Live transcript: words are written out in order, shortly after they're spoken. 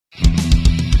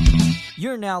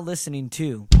You're now listening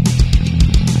to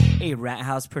a Rat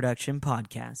House production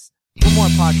podcast. For more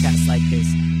podcasts like this,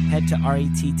 head to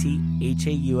retthaus.net.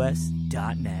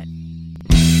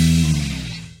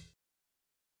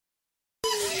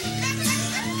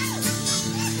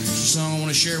 Song I want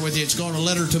to share with you. It's called A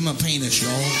Letter to My Penis, y'all.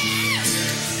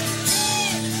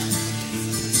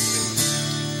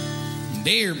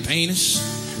 Dear penis,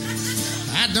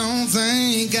 I don't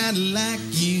think I'd like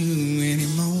you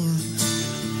anymore.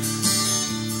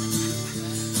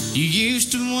 You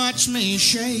used to watch me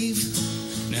shave.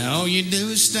 Now all you do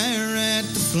is stare at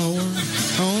the floor.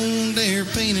 Oh, dear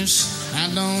penis,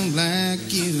 I don't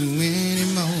like you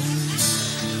anymore.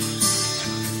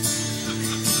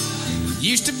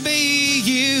 Used to be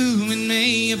you and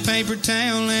me, a paper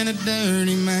towel and a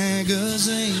dirty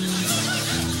magazine.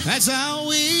 That's all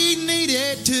we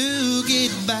needed to get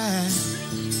by.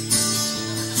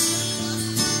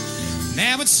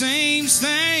 Now it seems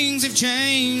things have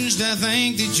changed. I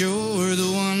think that you're the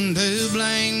one to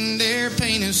blame. Dear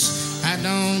penis, I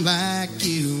don't like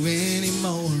you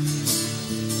anymore.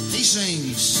 He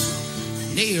sings,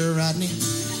 Dear Rodney,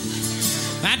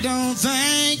 I don't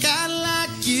think I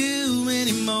like you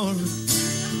anymore.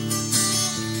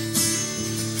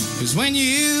 'Cause when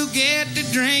you get to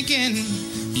drinking,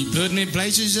 you put me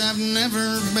places I've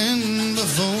never been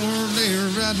before. Dear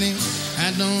Rodney,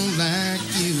 I don't like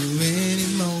you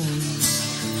anymore.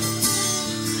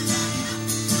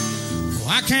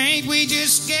 Why can't we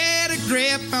just get a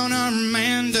grip on our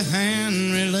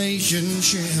man-to-hand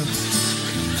relationship?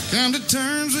 Come to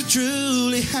terms with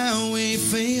truly how we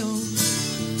feel.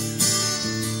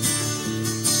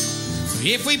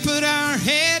 If we put our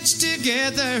heads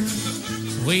together,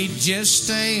 we'd just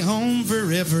stay home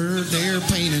forever. Dear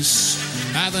penis,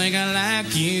 I think I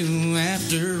like you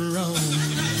after all.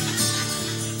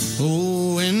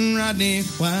 Oh, and Rodney,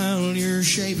 while you're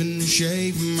shaving,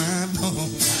 shave my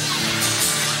balls.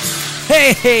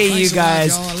 Hey, Thanks you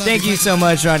guys. a lot, y'all. I love Thank you so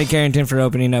much, Ronnie Carrington, for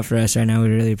opening up for us right now. We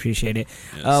really appreciate it.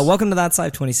 Yes. Welcome to That's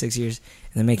Live, 26 years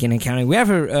in the making and counting. We have,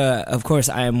 of course,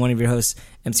 I am one of your hosts,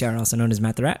 MCR, also known as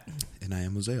Matt the Rat. And I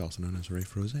am Jose, also known as Ray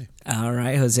for Jose. All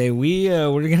right, Jose.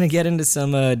 We're going to get into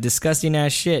some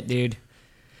disgusting-ass shit, dude.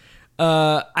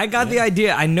 I got the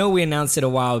idea. I know we announced it a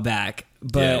while back,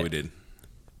 but... Yeah, we did.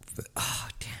 Oh,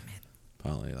 damn it.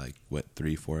 Probably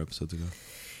 3-4 episodes ago.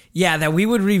 Yeah, that we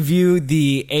would review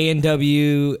the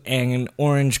A&W and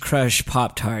Orange Crush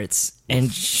Pop-Tarts.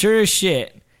 And sure as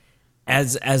shit,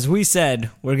 as we said,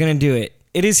 we're going to do it.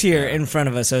 It is here in front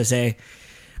of us, Jose.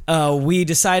 We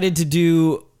decided to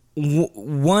do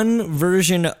one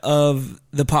version of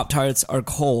the Pop-Tarts are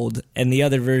cold, and the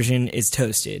other version is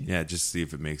toasted. Yeah, just see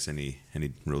if it makes any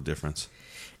real difference.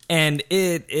 And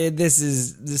this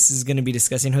is going to be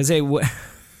disgusting. Jose,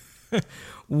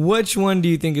 which one do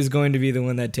you think is going to be the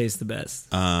one that tastes the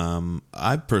best?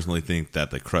 I personally think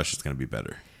that the Crush is going to be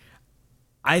better.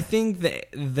 I think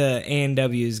the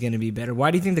A&W is going to be better. Why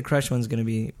do you think the Crush one's going to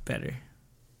be better?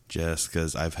 Just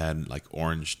because I've had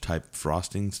orange type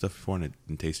frosting stuff before and it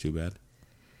didn't taste too bad.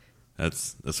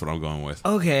 That's what I'm going with.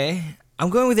 Okay, I'm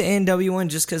going with the A&W one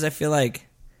just because I feel like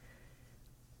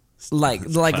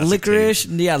licorice,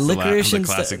 licorice and the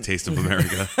classic taste of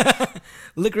America.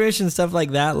 licorice and stuff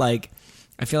like that.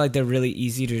 I feel like they're really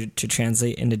easy to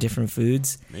translate into different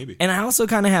foods. Maybe. And I also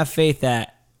kind of have faith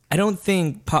that I don't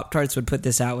think Pop-Tarts would put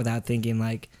this out without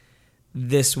thinking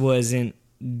this wasn't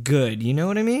good. You know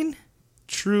what I mean?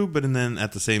 True, but and then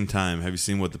at the same time, have you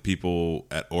seen what the people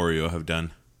at Oreo have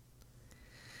done?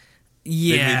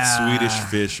 Yeah. They made Swedish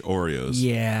fish Oreos.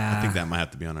 Yeah. I think that might have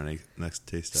to be on our next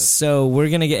taste test. So we're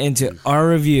going to get into our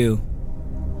review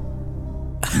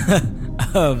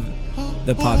of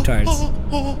the Pop-Tarts.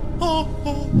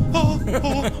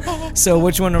 So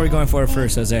which one are we going for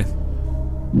first, Jose? I don't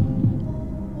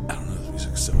know, this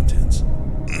music's so intense.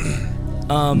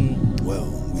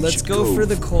 Let's go for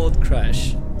the Cold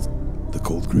Crush. The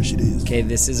Cold Crush it is. Okay,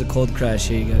 this is a Cold Crush.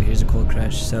 Here you go. Here's a Cold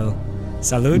Crush. So,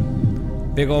 salud.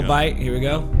 Big old bite. Here we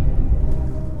go.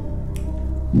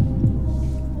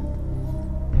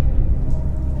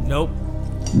 Nope.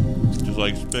 Just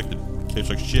like expected. Tastes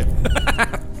like shit.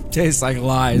 Tastes like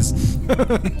lies.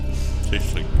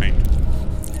 Tastes like paint.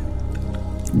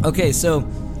 Okay, so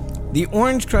the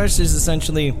Orange Crush is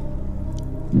essentially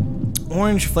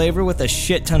orange flavor with a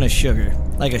shit ton of sugar.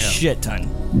 Like a shit ton.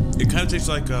 It kind of tastes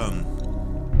like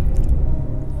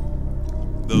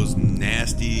those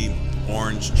nasty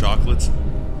orange chocolates.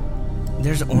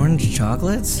 There's orange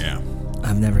chocolates? Yeah.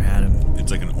 I've never had them.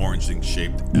 It's like an orange thing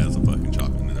shaped as a fucking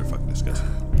chocolate, and they're fucking disgusting.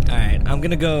 Alright, I'm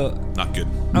gonna go... Not good.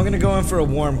 I'm gonna go in for a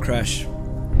Warm Crush.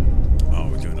 Oh,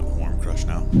 we're doing a Warm Crush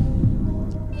now?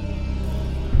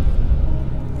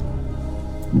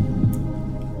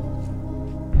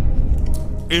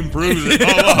 improves it a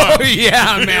lot. Oh,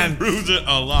 yeah, man. Improves it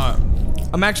a lot.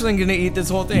 I'm actually gonna eat this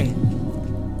whole thing.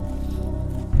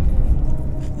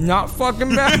 Not fucking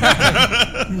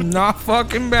bad. Not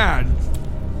fucking bad.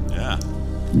 Yeah.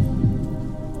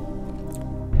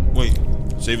 Wait,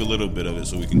 save a little bit of it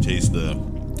so we can taste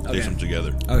them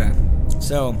together. Okay.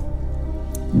 So,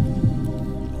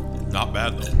 Not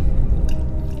bad though.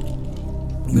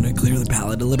 I'm gonna clear the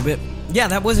palate a little bit. Yeah,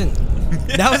 that was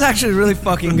actually really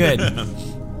fucking good.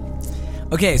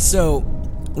 Okay, so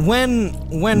when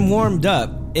warmed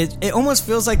up, it almost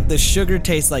feels like the sugar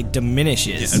taste like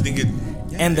diminishes. Yeah, I think it.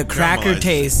 And the cracker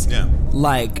taste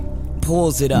like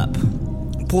pulls it up.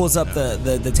 Pulls up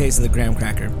the taste of the graham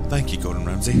cracker. Thank you, Gordon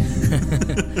Ramsay.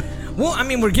 Well, I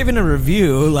mean, we're giving a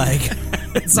review. Like,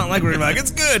 it's not like we're like,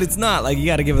 it's good. It's not. Like, you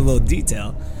got to give it a little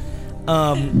detail.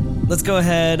 Let's go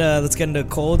ahead. Let's get into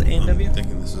cold A&W. I'm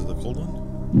thinking this is the cold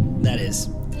one. That is.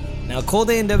 Now, cold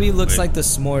A&W looks like the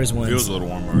s'mores ones. Feels a little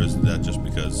warmer. Or is that just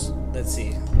because? Let's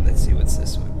see. What's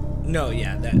this one? No,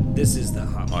 yeah, this is the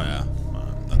hot one. Oh yeah.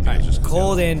 I think it's just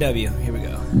cold A&W. Here we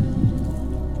go.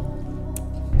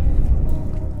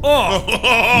 Oh!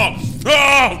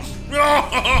 No!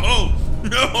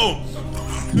 No!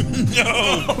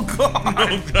 Oh God!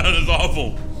 No, that is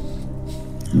awful.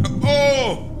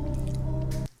 Oh!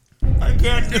 I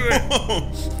can't do it.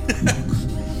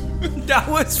 That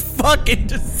was fucking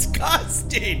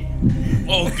disgusting.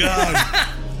 Oh God!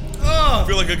 I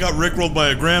feel like I got rickrolled by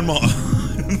a grandma.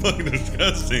 Fucking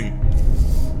disgusting.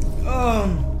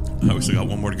 We still got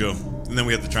one more to go, and then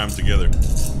we have to try them together.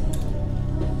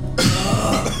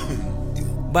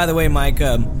 By the way, Mike,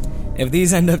 if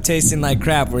these end up tasting like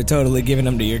crap, we're totally giving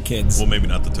them to your kids. Well, maybe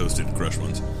not the toasted crushed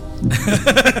ones.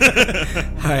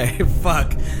 Alright,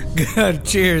 fuck. Good.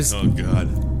 Cheers. Oh God.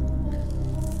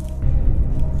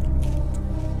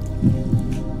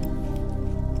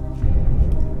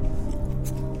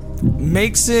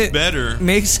 Makes it Better,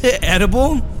 Makes it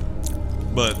edible.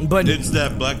 but it's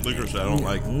that black licorice I don't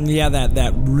like. Yeah,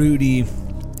 that rooty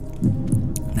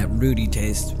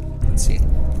taste. Let's see.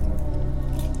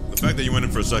 The fact that you went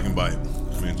in for a second bite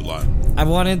means a lot. I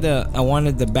wanted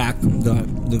the back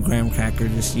the graham cracker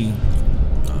to see.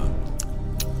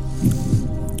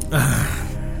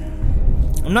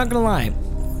 I'm not gonna lie.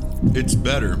 It's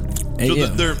better. So Yeah.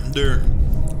 they're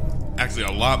actually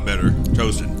a lot better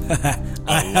toasted.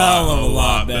 A hell of a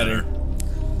lot better.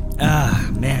 Ah,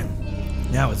 man,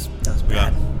 that was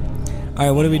bad. All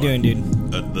right, what are we doing,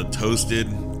 dude? The toasted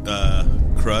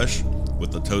crush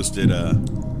with the toasted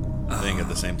thing at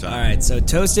the same time. All right, so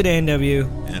toasted A&W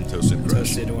And toasted crush.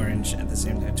 toasted orange at the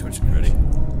same time. Toasted crush. Ready?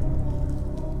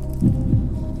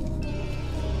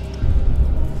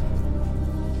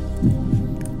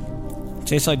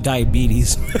 Tastes like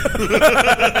diabetes.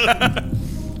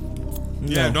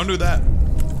 Yeah, don't do that.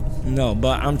 No,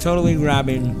 but I'm totally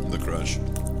grabbing The crush.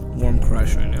 warm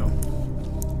crush right now.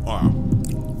 Wow.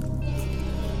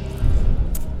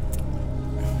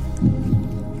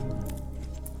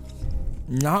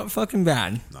 Not fucking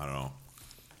bad. Not at all.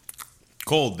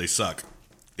 Cold, they suck.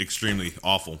 Extremely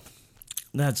awful.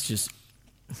 That's just...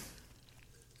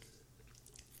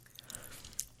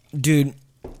 Dude.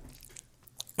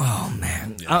 Oh,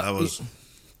 man. Yeah, that was...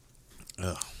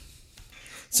 Ugh.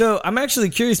 So, I'm actually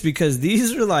curious because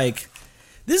these are like...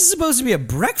 This is supposed to be a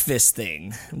breakfast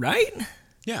thing, right?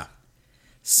 Yeah.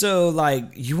 So, like,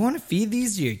 you want to feed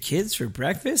these to your kids for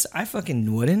breakfast? I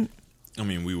fucking wouldn't. I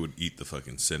mean, we would eat the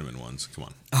fucking cinnamon ones. Come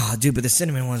on. Oh, dude, but the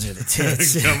cinnamon ones are the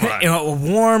tits. Come on. You know,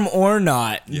 warm or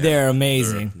not, Yeah, they're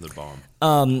amazing. They're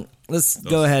bomb. Let's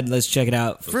go ahead. Let's check it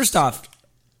out. First off,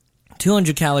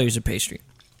 200 calories of pastry.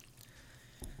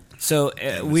 So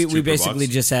we cheaper basically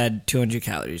box. just had 200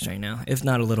 calories right now, if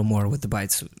not a little more with the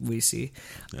bites we see.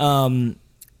 Yeah.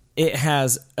 It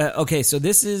has okay. So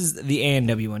this is the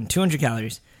A&W one. 200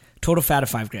 calories, total fat of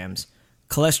 5 grams,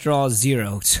 cholesterol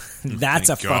 0. That's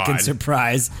a Thank God. fucking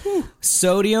surprise.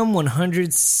 Sodium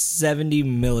 170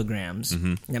 milligrams.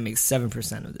 Mm-hmm. That makes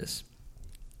 7% of this.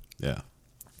 Yeah.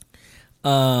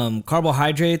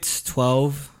 Carbohydrates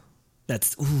 12.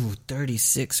 That's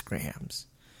 36 grams.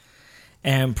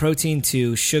 And protein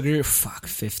 2, sugar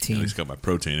 15. At least got my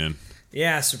protein in.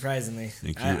 Yeah, surprisingly.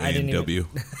 Thank you, I didn't A&W.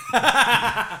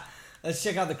 Let's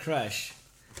check out the crush.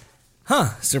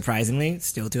 Huh, surprisingly,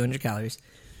 still 200 calories.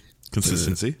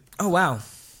 Consistency. Oh, wow.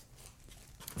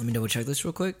 Let me double check this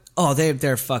real quick. Oh,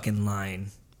 they're fucking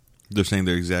lying. They're saying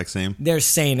they're exact same? They're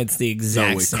saying it's the exact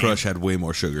No, wait, same. Crush had way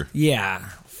more sugar. Yeah,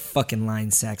 fucking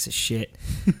lying sacks of shit.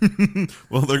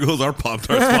 Well, there goes our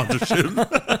Pop-Tart sponsorship.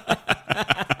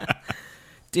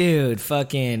 Dude,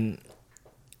 fucking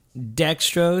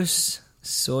dextrose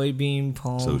soybean,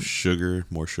 palm. So sugar,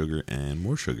 and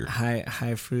more sugar. High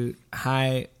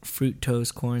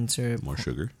fructose corn syrup. More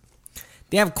sugar.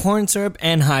 They have corn syrup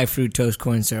and high fructose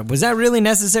corn syrup. Was that really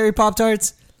necessary,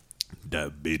 Pop-Tarts?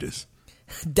 Diabetes.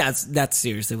 That's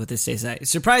seriously what this tastes like.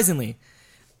 Surprisingly,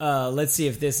 let's see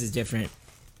if this is different.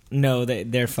 No,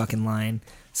 they're fucking lying.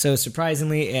 So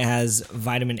surprisingly, it has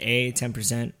vitamin A,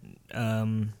 10%.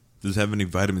 Does it have any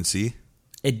vitamin C?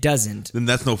 It doesn't. Then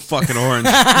that's no fucking orange.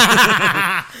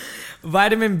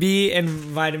 Vitamin B and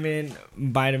vitamin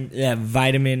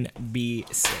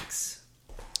B6.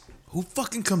 Who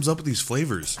fucking comes up with these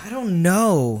flavors? I don't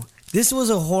know. This was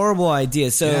a horrible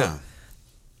idea. So, yeah.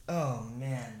 Oh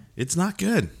man, it's not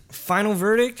good. Final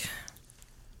verdict?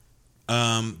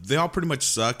 They all pretty much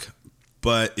suck,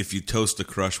 but if you toast the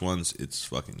crush ones, it's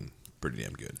fucking pretty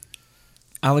damn good.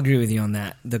 I'll agree with you on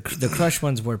that. The crush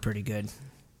ones were pretty good.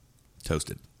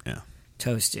 Toasted, yeah.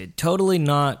 Toasted. Totally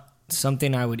not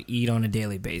something I would eat on a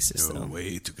daily basis, though.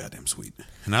 Way too goddamn sweet.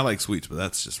 And I like sweets, but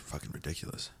that's just fucking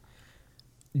ridiculous.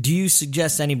 Do you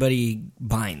suggest anybody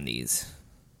buying these?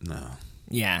 No.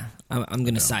 Yeah, I'm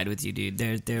gonna side with you, dude.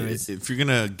 There is. If you're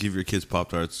gonna give your kids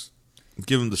Pop-Tarts,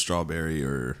 give them the strawberry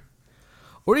or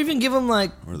even give them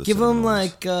like what's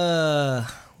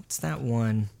that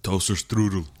one? Toaster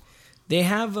strudel. They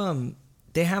have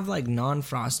like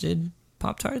non-frosted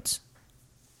Pop-Tarts.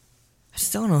 I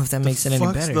still don't know if that makes it any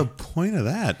better. What's the point of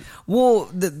that?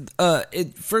 Well,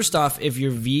 first off, if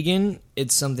you're vegan,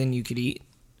 it's something you could eat.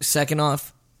 Second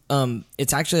off,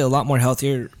 it's actually a lot more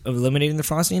healthier of eliminating the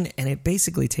frosting, and it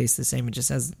basically tastes the same. It just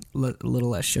has a little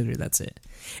less sugar. That's it.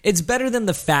 It's better than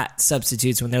the fat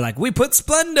substitutes when they're like, we put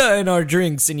Splenda in our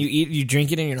drinks, and you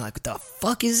drink it, and you're like, what the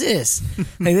fuck is this?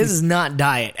 Like, this is not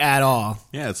diet at all.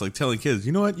 Yeah, it's like telling kids,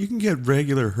 you know what? You can get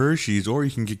regular Hershey's, or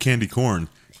you can get candy corn.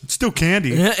 It's still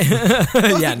candy.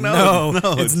 Yeah, no,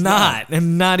 it's not.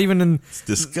 And not even in... It's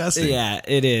disgusting. Yeah,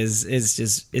 it is.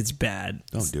 It's bad.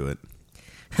 Don't do it.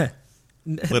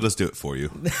 Let us do it for you.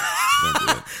 Don't do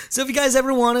it. So if you guys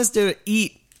ever want us to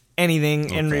eat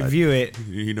anything and review it...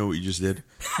 You know what you just did?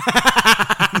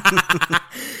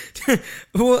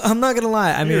 Well, I'm not going to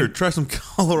lie. Here, try some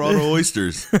Colorado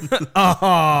oysters. Oh.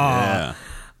 Yeah.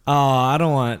 Oh, I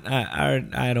don't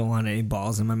want any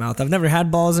balls in my mouth. I've never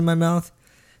had balls in my mouth.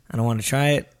 I don't want to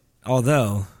try it.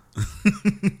 Although...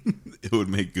 It would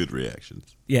make good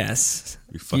reactions. Yes.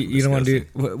 You don't want to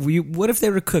do... What if they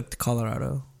were cooked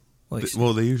Colorado oysters?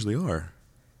 Well, they usually are.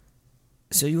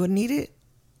 So you wouldn't eat it?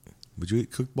 Would you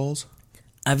eat cooked balls?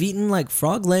 I've eaten like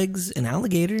frog legs and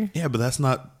alligator. Yeah, but that's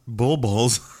not bull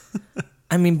balls.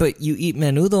 I mean, but you eat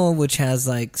menudo, which has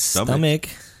like stomach.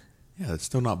 Yeah, it's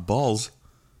still not balls.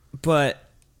 But,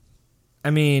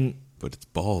 I mean... But it's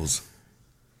balls.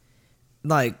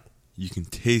 Like... You can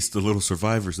taste the little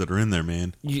survivors that are in there,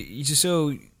 man.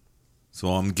 So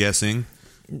I'm guessing.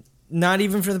 Not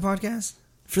even for the podcast?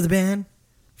 For the band?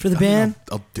 For the band?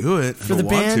 I'll do it. For I the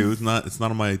don't want band? to. It's not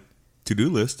on my to-do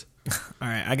list. All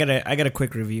right, I got a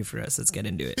quick review for us. Let's get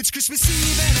into it. It's Christmas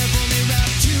Eve and I've only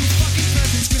wrapped 2 fucking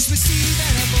presents. Christmas Eve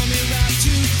and I've only wrapped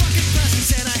 2 fucking presents.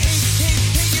 And I hate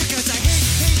your guts. I hate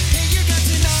your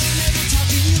guts. And I'll never talk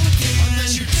to you again.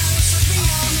 Unless your dad will suck me,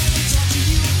 I'll never talk to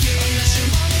you again. Unless your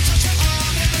mom will touch me,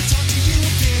 I'll never talk to you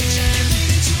again. And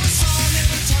lead into a song, I'll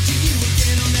never talk to you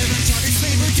again. I'll never talk. It's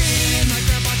Labor Day and my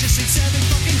grandpa just ate 7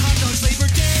 fucking hot dogs. Labor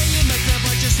Day and my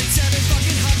grandpa just ate 7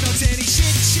 fucking hot dogs. And he shit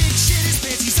his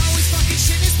pants. He's always fucking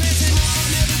shit his pants. And I'll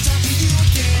never talk to you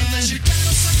again. Unless your dad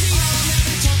will suck me, I'll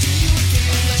never talk to you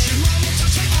again. Unless your mom will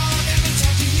touch me, I'll never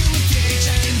talk to you again.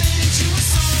 And lead into a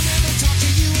song, I'll never talk to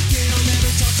you again. I'll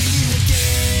never talk to you again.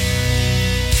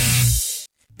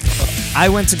 I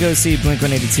went to go see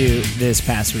Blink-182 this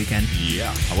past weekend.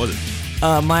 Yeah, how was it?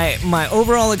 My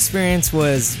overall experience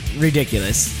was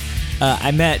ridiculous.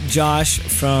 I met Josh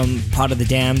from Pot of the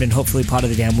Damned, and hopefully Pot of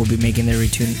the Damned will be making their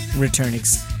return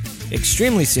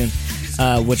extremely soon,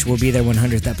 which will be their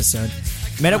 100th episode.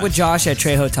 Met up with Josh at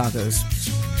Trejo Tacos.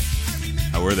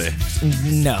 How were they?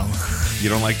 No. You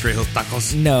don't like Trejo's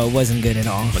tacos? No, it wasn't good at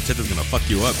all. Machete's gonna fuck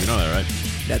you up. You know that, right?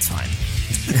 That's fine.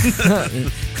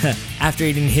 After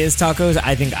eating his tacos,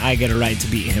 I think I get a right to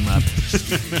beat him up.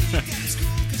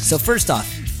 So first off,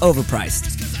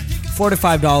 overpriced. $4 to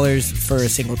 $5 for a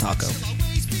single taco.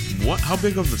 What? How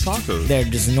big of the tacos? They're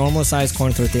just normal sized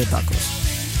corn tortilla tacos.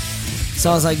 So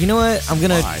I was like, you know what? I'm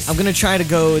gonna try to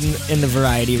go in the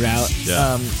variety route.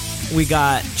 Yeah. We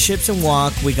got chips and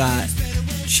wok. We got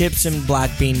chips and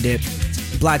black bean dip.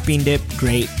 Black bean dip,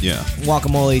 great. Yeah.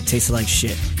 Guacamole tasted like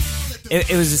shit.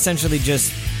 It was essentially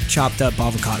just chopped up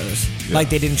avocados. Yeah. Like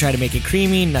they didn't try to make it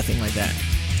creamy, nothing like that.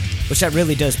 Which that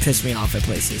really does piss me off at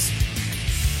places.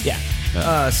 Yeah.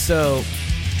 Yeah. So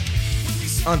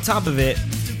on top of it,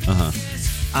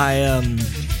 I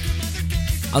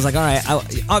was like, all right.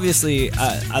 Obviously,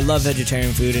 I love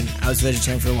vegetarian food, and I was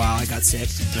vegetarian for a while. I got sick,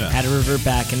 had to revert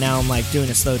back, and now I'm like doing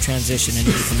a slow transition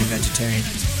into becoming vegetarian.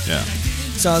 Yeah.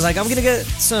 So I was like, I'm gonna get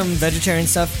some vegetarian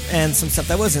stuff and some stuff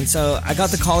that wasn't. So I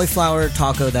got the cauliflower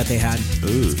taco that they had.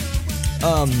 Ooh.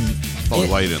 Probably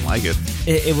why you didn't like it.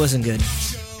 It wasn't good.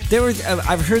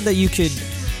 I've heard that you could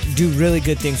do really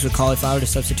good things with cauliflower to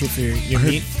substitute for your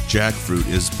meat. Jackfruit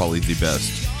is probably the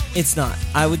best. It's not.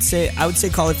 I would say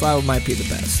cauliflower might be the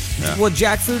best. Yeah. Well,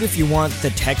 jackfruit if you want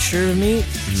the texture of meat,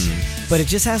 but it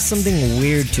just has something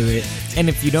weird to it. And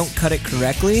if you don't cut it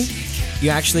correctly, you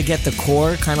actually get the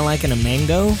core, kind of like in a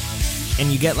mango,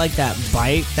 and you get like that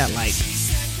bite that like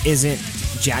isn't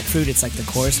jackfruit. It's like the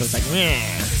core, so it's like, meh.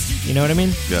 You know what I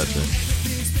mean? Gotcha.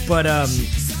 But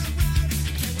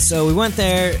so we went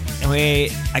there and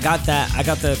I got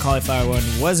the cauliflower one.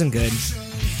 It wasn't good.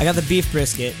 I got the beef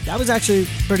brisket. That was actually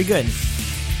pretty good.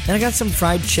 Then I got some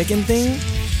fried chicken thing.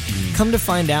 Come to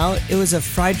find out, it was a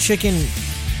fried chicken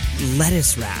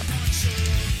lettuce wrap.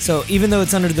 So even though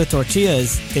it's under the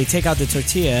tortillas, they take out the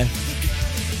tortilla,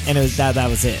 and it was that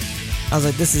was it. I was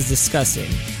like, this is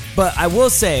disgusting. But I will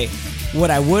say,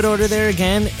 what I would order there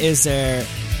again is their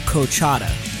cochata,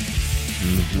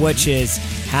 which is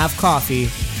half coffee,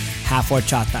 half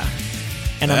horchata.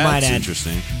 And I might add,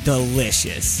 interesting.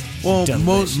 Delicious. Well,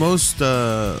 Delicious. most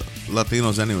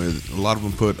Latinos anyway, a lot of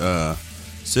them put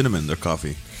cinnamon in their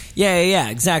coffee. Yeah,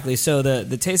 exactly. So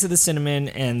the taste of the cinnamon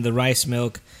and the rice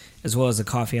milk, as well as the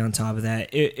coffee on top of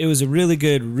that, it was a really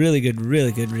good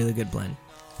blend.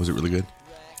 Was it really good?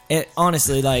 It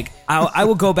honestly, like, I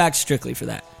will go back strictly for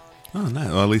that. Oh, nice.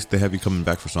 Well, at least they have you coming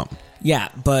back for something. Yeah,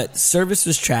 but service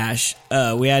was trash.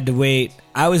 We had to wait.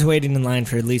 I was waiting in line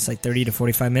for at least like 30 to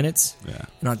 45 minutes. Yeah.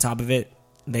 And on top of it,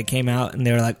 they came out and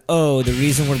they were like, oh, the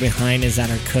reason we're behind is that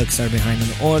our cooks are behind on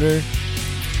the order.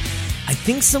 I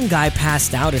think some guy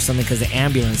passed out or something because the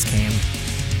ambulance came.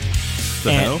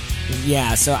 The hell?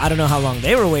 Yeah, so I don't know how long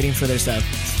they were waiting for their stuff.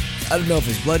 I don't know if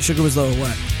his blood sugar was low or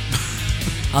what.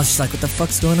 I was just like, what the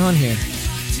fuck's going on here?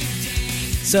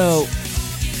 So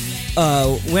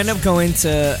we ended up going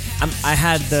to... I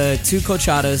had the 2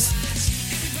 cochadas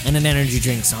and an energy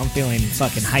drink, so I'm feeling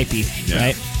fucking hypey,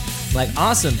 right? Like,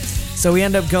 awesome. So we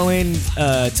end up going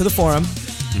to the forum.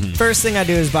 First thing I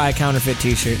do is buy a counterfeit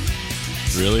t-shirt.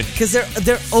 Really? Because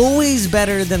they're always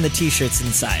better than the t-shirts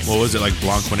inside. What was it, like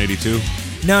Blanc 182?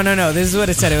 No. This is what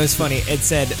it said. It was funny. It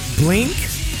said Blink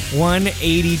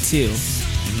 182.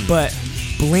 But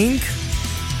Blink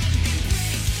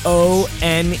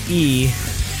O-N-E.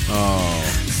 Oh.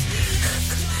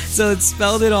 So it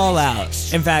spelled it all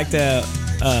out. In fact,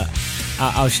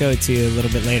 I'll show it to you a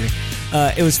little bit later.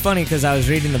 It was funny because I was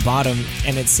reading the bottom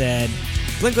and it said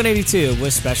Blink 182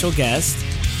 was special guest.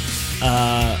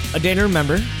 A Day to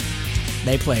Remember,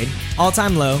 they played. All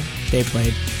Time Low, they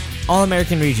played. All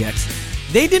American Rejects,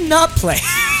 they did not play.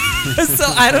 So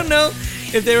I don't know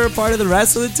if they were part of the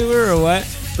rest of the tour or what,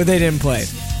 but they didn't play.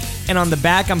 And on the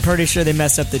back, I'm pretty sure they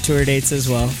messed up the tour dates as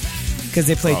well, because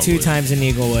they played Probably. 2 times in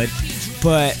Eaglewood.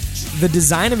 But the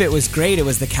design of it was great. It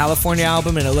was the California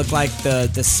album, and it looked like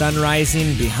the sun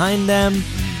rising behind them.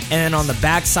 And then on the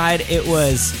back side, it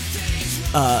was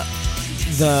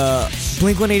the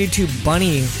Blink-182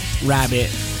 bunny rabbit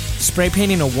spray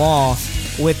painting a wall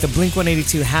with the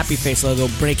Blink-182 Happy Face logo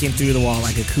breaking through the wall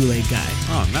like a Kool-Aid guy.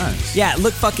 Oh, nice. Yeah, it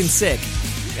looked fucking sick.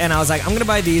 And I was like, I'm gonna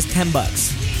buy these,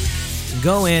 $10.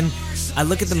 Go in, I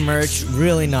look at the merch,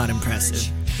 really not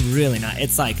impressive. Really not.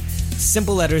 It's like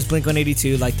simple letters,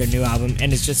 Blink-182, like their new album,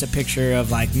 and it's just a picture of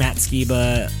like Matt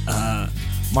Skiba,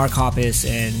 Mark Hoppus,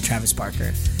 and Travis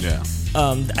Barker. Yeah.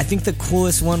 I think the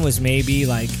coolest one was maybe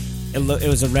like it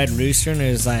was a red rooster, and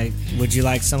it was like, would you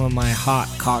like some of my hot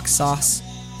cock sauce?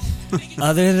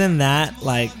 Other than that,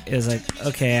 like, it was like,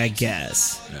 okay, I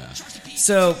guess. Yeah.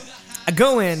 So I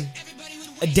go in,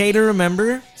 a day to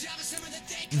remember.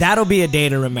 That'll be a day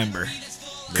to remember,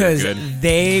 because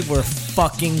they were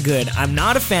fucking good. I'm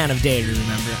not a fan of Day to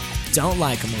Remember. Don't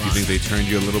like them a lot. You think they turned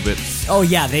you a little bit? Oh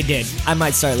yeah, they did. I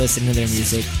might start listening to their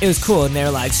music. It was cool, and they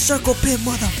were like, circle pit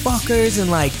motherfuckers, and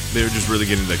like, They were just really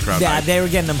getting the crowd. yeah, hyped. they were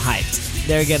getting them hyped.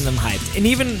 They were getting them hyped. And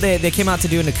even they came out to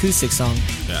do an acoustic song,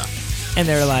 Yeah. and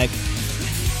they were like,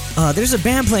 there's a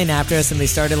band playing after us, and they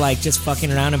started like just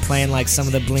fucking around and playing like some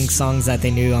of the Blink songs that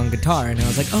they knew on guitar, and I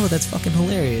was like, oh, that's fucking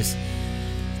hilarious.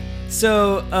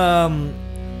 So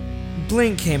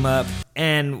Blink came up,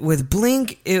 and with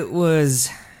Blink it was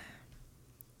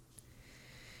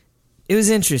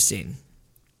interesting.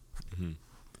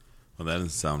 Well, that doesn't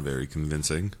sound very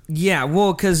convincing. Yeah,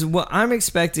 well, because what I'm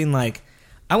expecting, like,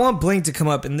 I want Blink to come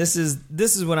up, and this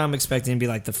is what I'm expecting to be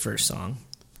like the first song.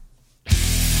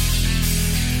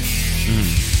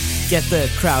 Get the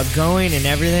crowd going and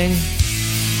everything.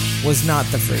 Was not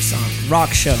the first song. Rock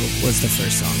Show was the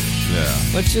first song. Yeah.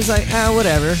 Which is like,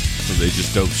 whatever. So they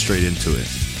just dove straight into it.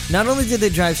 Not only did they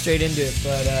drive straight into it,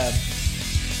 but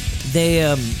they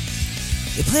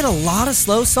played a lot of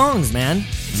slow songs, man.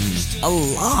 A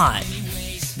lot.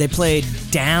 They played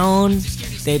Down.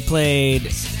 They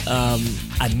played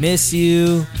I Miss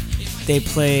You. They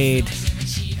played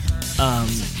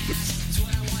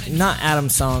not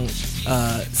Adam's song,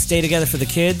 Stay Together for the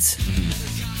Kids.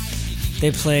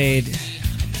 They played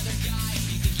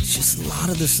just a lot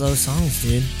of the slow songs,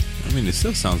 dude. I mean, it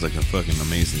still sounds like a fucking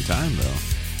amazing time, though.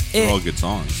 They're all good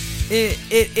songs. It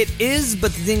is,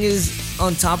 but the thing is,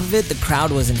 on top of it, the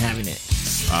crowd wasn't having it.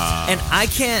 And I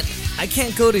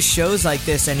can't go to shows like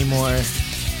this anymore.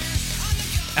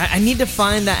 I need to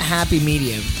find that happy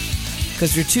medium.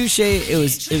 Because for Touche, it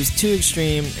was too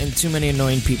extreme and too many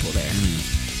annoying people there.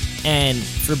 And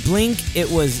for Blink, it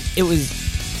was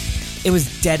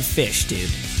dead fish, dude.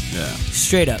 Yeah.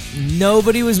 Straight up.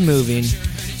 Nobody was moving.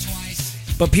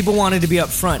 But people wanted to be up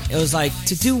front. It was like,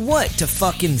 to do what? To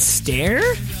fucking stare?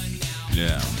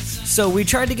 Yeah. So we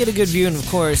tried to get a good view, and of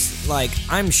course, like,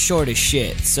 I'm short as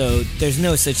shit, so there's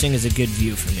no such thing as a good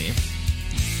view for me.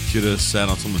 Should have sat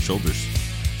on someone's shoulders.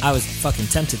 I was fucking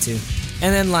tempted to.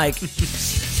 And then, like,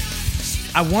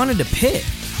 I wanted to pit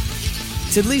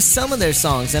to at least some of their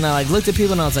songs, and I, like, looked at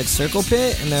people and I was like, circle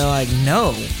pit? And they're like, no.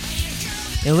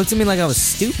 And it looked at me like I was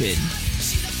stupid.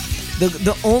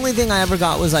 The only thing I ever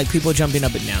got was, like, people jumping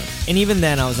up and down. And even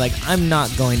then, I was like, I'm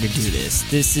not going to do this.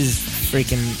 This is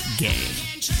freaking gay.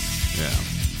 Yeah.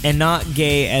 And not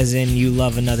gay as in you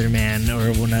love another man or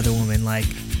another woman. Like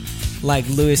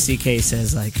Louis C.K.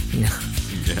 says, like, you know.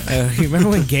 Yeah. You remember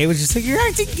when gay was just like, you're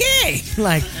acting gay?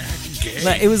 Like,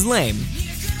 it was lame.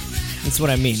 That's what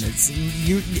I mean.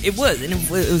 It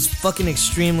was fucking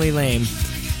extremely lame.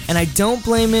 And I don't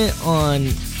blame it on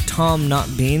Tom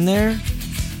not being there.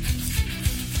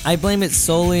 I blame it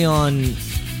solely on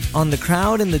the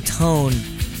crowd and the tone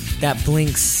that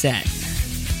Blink set.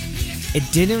 It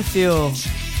didn't feel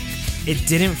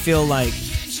like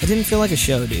a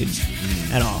show, dude,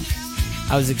 at all.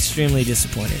 I was extremely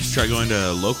disappointed. Try going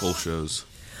to local shows.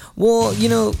 Well, you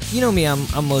know me.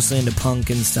 I'm mostly into punk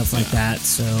and stuff like that.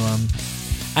 So,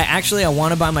 I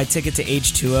want to buy my ticket to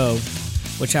H2O,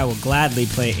 which I will gladly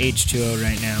play H2O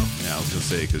right now. Yeah, I was gonna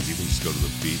say because you can just go to the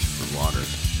beach for water.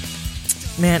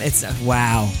 Man, it's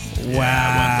wow.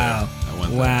 Yeah, I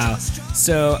went there. Wow.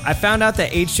 So I found out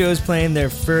that H2O is playing their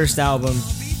first album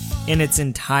in its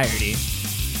entirety.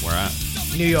 Where at?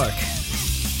 New York.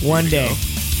 One day. Go.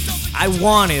 I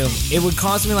want to. It would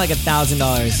cost me like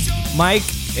 $1,000. Mike,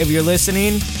 if you're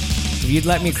listening, if you'd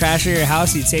let me crash at your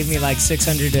house, you'd save me like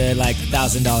 $600 to like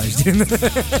 $1,000, dude.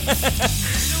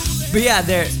 But yeah,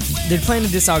 they're playing a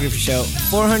discography show.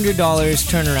 $400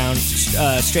 turnaround,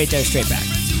 straight there, straight back.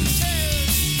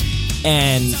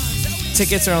 And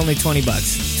tickets are only $20,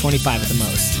 $25 at the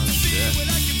most. Oh, shit.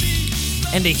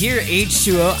 And to hear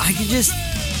H2O,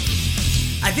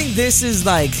 I think this is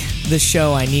like the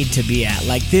show I need to be at.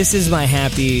 Like, this is my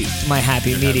happy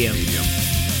medium.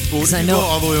 But what if you go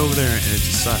all the way over there and it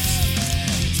just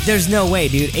sucks? There's no way,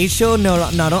 dude. H2O,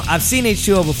 no, I've seen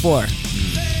H2O before.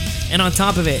 And on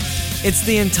top of it, it's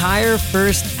the entire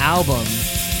first album.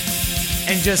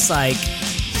 And just like,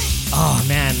 oh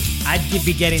man, I'd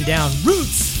be getting down.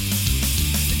 Roots!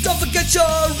 Don't forget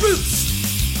your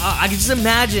roots! I can just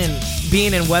imagine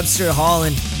being in Webster Hall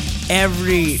and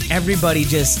everybody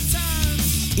just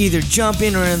either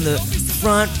jumping or in the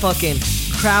front, fucking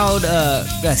crowd,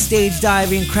 stage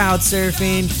diving, crowd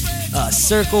surfing,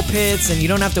 circle pits, and you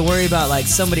don't have to worry about like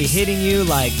somebody hitting you,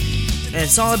 like, and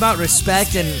it's all about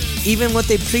respect, and even what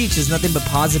they preach is nothing but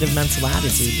positive mental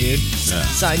attitude, dude. Yeah.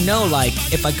 So I know, like,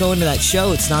 if I go into that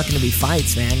show, it's not going to be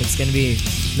fights, man. It's going to be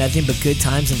nothing but good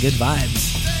times and good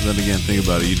vibes. Then again, think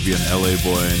about it. You'd be an LA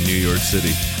boy in New York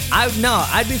City.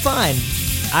 I'd be fine.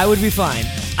 I would be fine.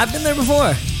 I've been there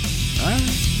before.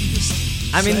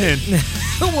 I mean,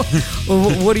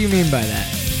 what do you mean by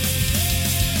that?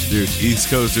 Dude, East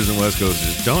Coasters and West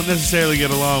Coasters don't necessarily get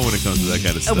along when it comes to that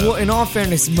kind of stuff. Well, in all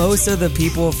fairness, most of the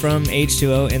people from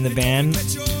H2O in the band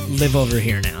live over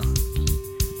here now.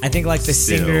 I think like the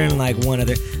singer and like one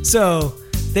other. So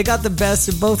they got the best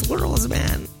of both worlds,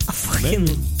 man.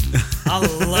 I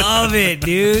love it,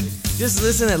 dude. Just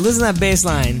listen to that bass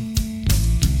line.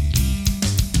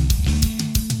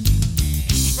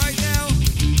 Right now,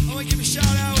 I want to give a shout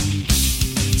out to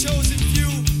the chosen few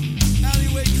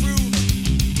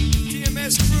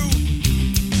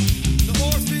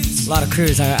lot of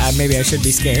crews. Maybe I should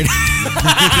be scared.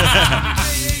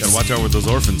 Gotta watch out with those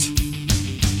orphans.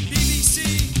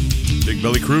 Big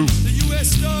belly crew.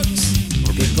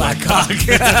 Or Big black cock.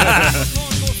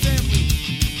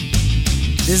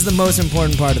 This is the most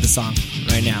important part of the song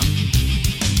right now.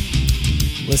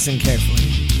 Listen carefully.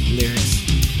 Lyrics.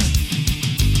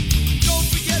 Don't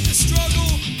forget the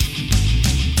struggle.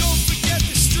 Don't forget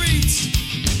the streets.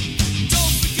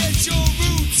 Don't forget your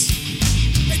roots.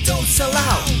 And don't sell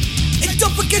out. And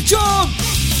don't forget your.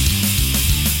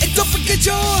 And don't forget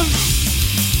your.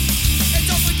 And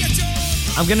don't forget your.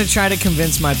 I'm gonna try to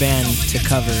convince my band to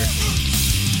cover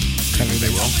they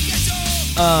will.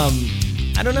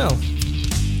 I don't know.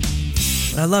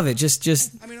 But I love it. Just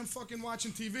I mean, I'm fucking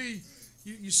watching TV.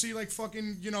 You see, like,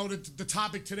 fucking, you know, the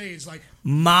topic today is like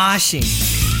moshing.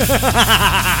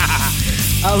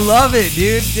 I love it,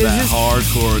 dude. It's That just-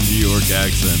 hardcore New York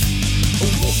accent.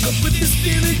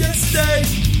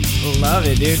 love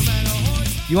it, dude.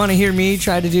 You want to hear me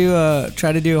try to do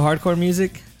hardcore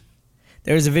music?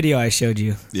 There's a video I showed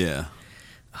you. Yeah.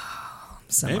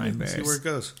 Semi Maybe. embarrassed. See where it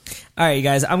goes. All right, you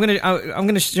guys. I'm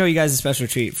gonna show you guys a special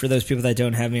treat for those people that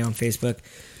don't have me on Facebook.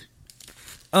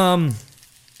 I'm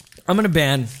in a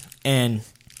band, and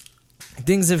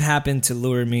things have happened to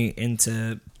lure me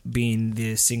into being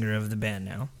the singer of the band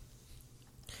now.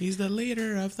 He's the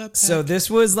leader of the pack. So this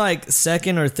was like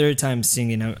second or third time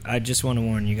singing. I just want to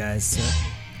warn you guys. So.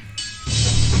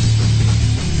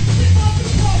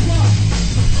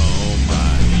 Oh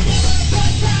my.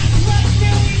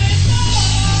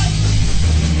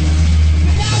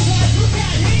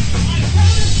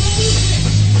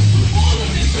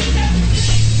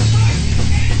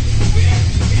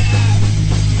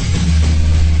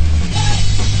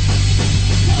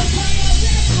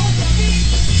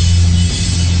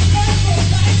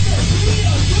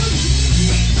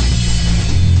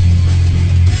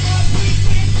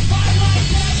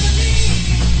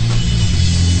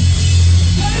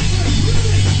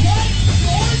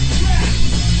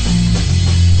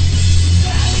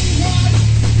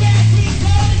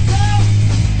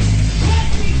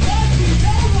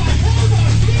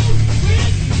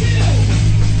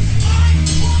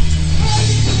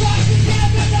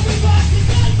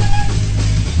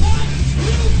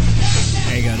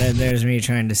 There's me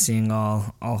trying to sing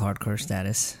all hardcore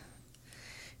status.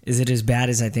 Is it as bad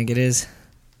as I think it is?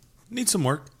 Needs some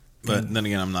work. But then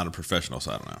again, I'm not a professional,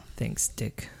 so I don't know. Thanks,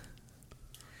 Dick.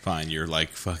 Fine, you're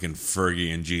like fucking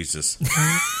Fergie and Jesus.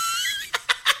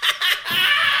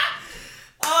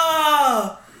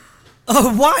 Oh,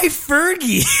 why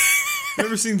Fergie? You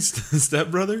ever seen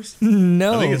Step Brothers?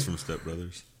 No. I think it's from Step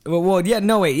Brothers. Well, yeah,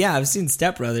 no, wait, yeah, I've seen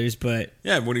Step Brothers, but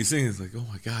Yeah, when he's singing, it's like, oh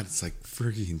my god, it's like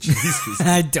Fergie and Jesus.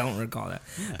 I don't recall that.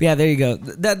 But yeah, there you go.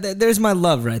 There's my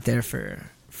love right there for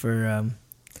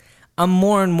I'm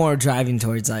more and more driving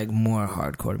towards like more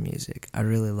hardcore music. I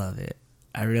really love it.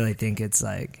 I really think it's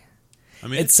like I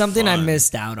mean, it's something I fun.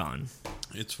 missed out on.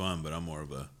 It's fun, but I'm more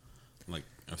of a, like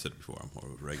I've said it before, I'm more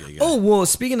of a reggae guy. Oh, well,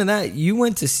 speaking of that, you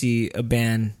went to see a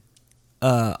band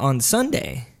on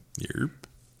Sunday. Yerp.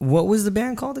 What was the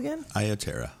band called again?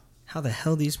 Ayaterra. How the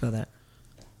hell do you spell that?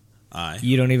 I.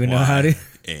 You don't even know how to.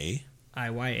 A.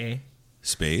 IYA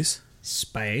Space.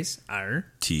 space R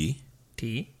T.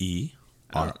 T. E.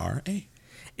 R. R. A.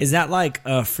 Is that like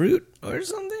a fruit or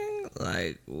something?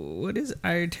 Like, what is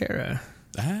Ayaterra?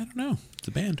 I don't know. It's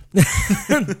a band.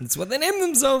 That's what they named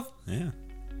themselves. Yeah.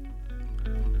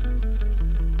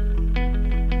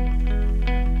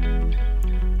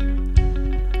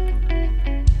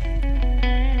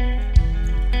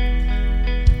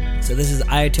 So this is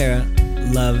Ayaterra.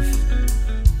 Love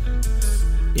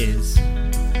is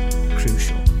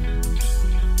crucial.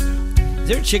 Is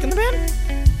there a chick in the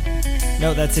band?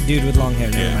 No, that's a dude with long hair.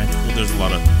 Never mind. Well, there's a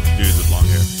lot of dudes with long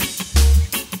hair.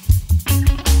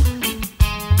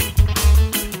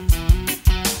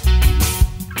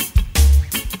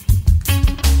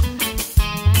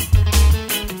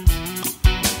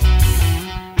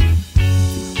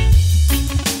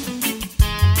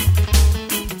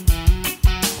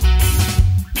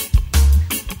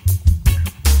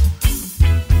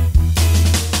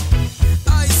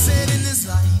 I said in this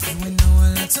life, and we know a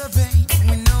lot of pain, and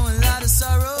we know a lot of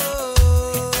sorrow.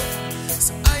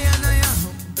 So I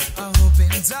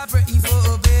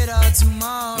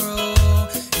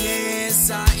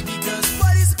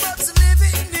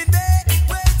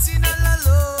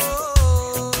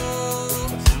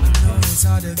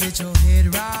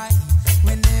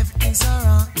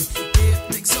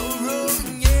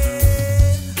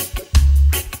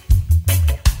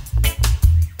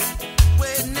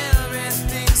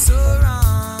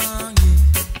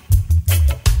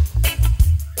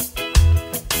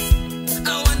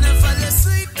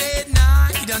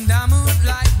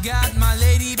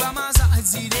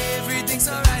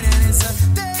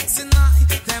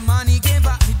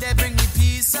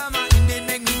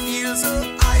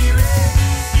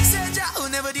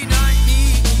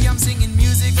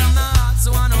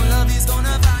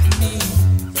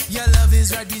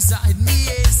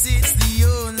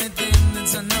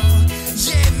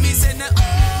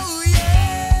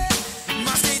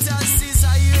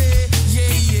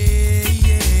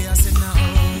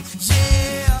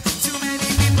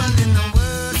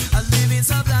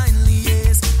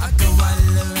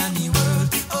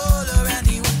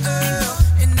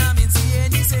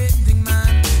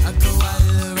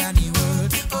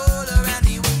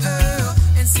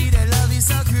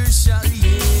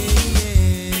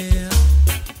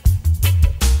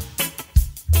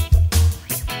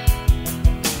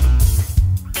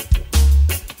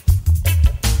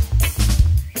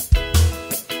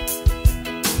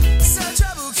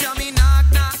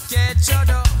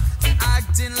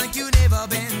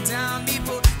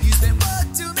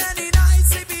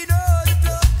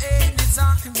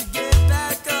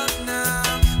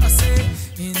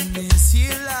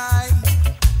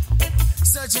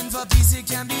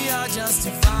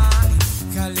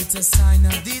it's a sign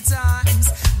of the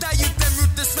times. That you them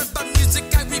ruthless with bad music,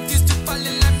 I refuse to fall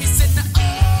in line. Me said, nah,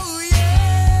 oh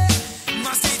yeah,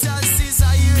 my status is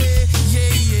higher.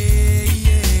 Yeah, yeah,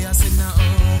 yeah. I said, nah,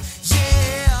 oh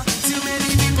yeah. Too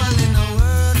many people in the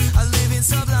world are living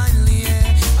so blindly.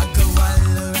 Yeah, I go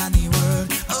all around the world,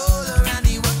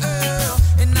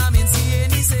 and I'm in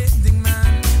seeing anything,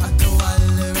 man. I go all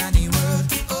around the world,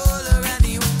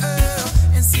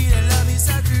 and see that love is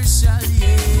so crucial.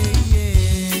 Yeah, yeah.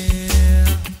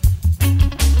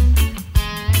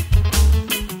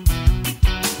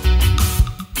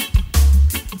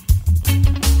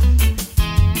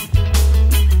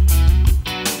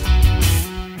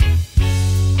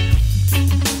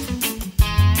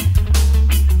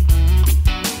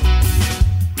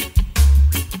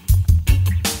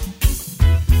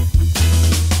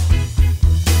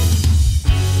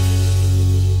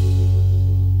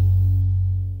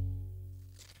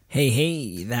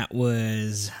 Hey, that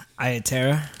was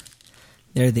Ayatera.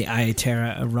 They're the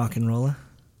Ayatera of rock and rolla.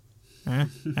 No,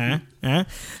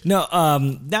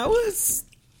 that was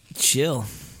chill.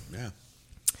 Yeah.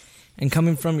 And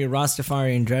coming from your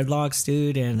Rastafarian dreadlocks,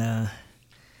 dude, and how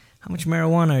much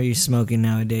marijuana are you smoking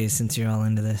nowadays since you're all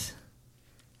into this?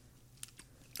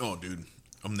 Oh, dude,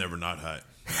 I'm never not high.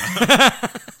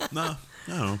 No,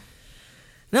 no.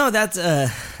 No, that's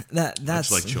I just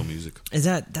like chill music. Is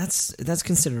that's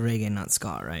considered reggae, not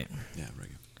ska, right? Yeah,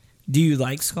 reggae. Do you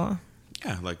like ska?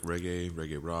 Yeah, I like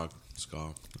reggae rock,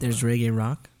 ska. There's reggae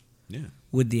rock. Yeah.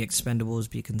 Would the Expendables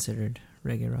be considered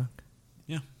reggae rock?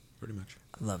 Yeah, pretty much.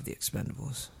 I love the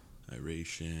Expendables.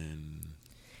 Iration.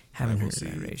 Haven't Rival heard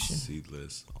Seeds, Iration.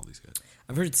 Seedless, all these guys.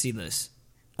 I've heard Seedless.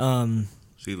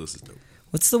 Seedless is dope.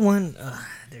 What's the one?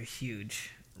 They're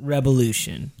huge.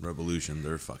 Revolution,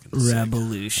 they're fucking sick.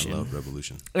 Revolution. I love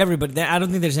Revolution. Everybody, I don't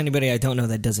think there's anybody I don't know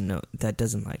that doesn't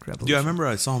like Revolution. Yeah, I remember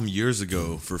I saw them years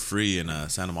ago for free in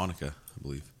Santa Monica, I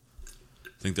believe. I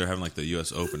think they're having like the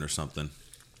U.S. Open or something.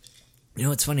 You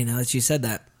know, it's funny now that you said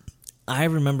that. I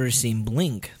remember seeing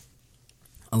Blink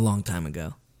a long time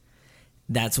ago.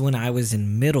 That's when I was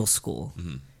in middle school.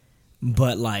 Mm-hmm.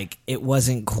 But like, it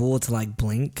wasn't cool to like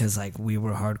Blink because like we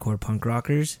were hardcore punk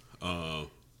rockers. Oh.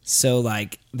 So,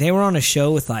 like, they were on a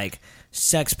show with, like,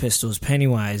 Sex Pistols,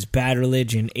 Pennywise, Bad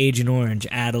Religion, Agent Orange,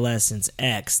 Adolescence,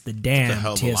 X, The Damned,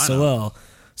 TSOL,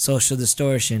 Social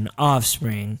Distortion,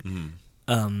 Offspring.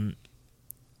 Mm-hmm.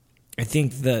 I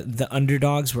think the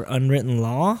underdogs were Unwritten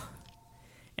Law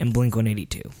and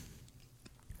Blink-182.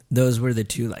 Those were the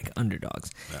two, like,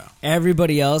 underdogs. Yeah.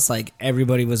 Everybody else, like,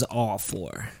 everybody was all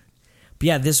for. But,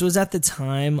 yeah, this was at the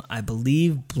time, I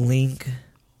believe, Blink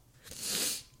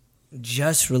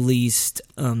just released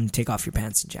Take Off Your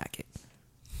Pants and Jacket.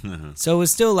 So it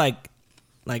was still like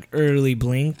early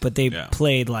Blink, but they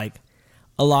played like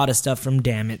a lot of stuff from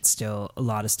Damn It still, a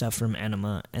lot of stuff from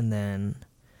Enema, and then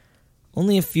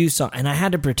only a few songs. And I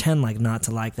had to pretend like not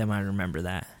to like them. I remember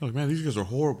that. Oh man, these guys are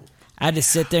horrible. I had to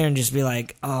sit there and just be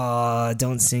like, oh,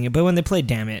 don't sing it. But when they played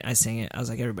Damn It, I sang it. I was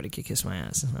like, everybody could kiss my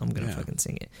ass. I'm going to fucking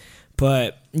sing it.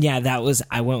 But yeah,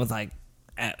 I went with like,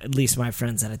 at least my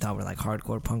friends that I thought were like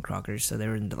hardcore punk rockers, so they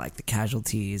were into like the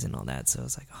Casualties and all that. So I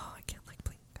was like, oh, I can't like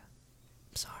Blink.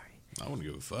 I'm sorry. I wouldn't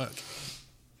give a fuck.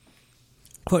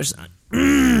 Of course not.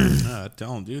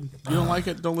 Don't, dude. You don't like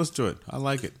it? Don't listen to it. I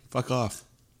like it. Fuck off.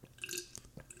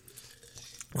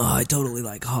 Oh, I totally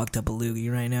like hawked up a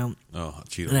loogie right now. Oh,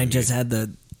 Cheeto. And I just had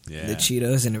the Yeah. the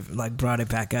Cheetos, and it like brought it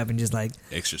back up and just like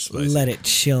Extra spicy. let it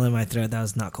chill in my throat. That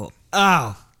was not cool.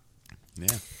 Oh,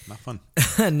 Yeah, not fun.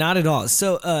 not at all.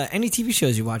 So, any TV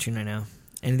shows you're watching right now?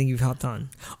 Anything you've hopped on?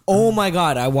 Oh my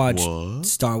God, I watched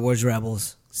Star Wars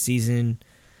Rebels season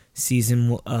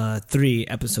 3,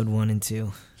 episode 1 and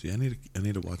 2. See, I need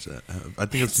to watch that. I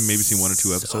think I've maybe seen 1 or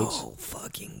 2 episodes. So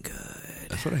fucking good.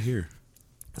 That's what I hear.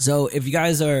 So, if you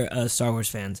guys are Star Wars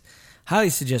fans, highly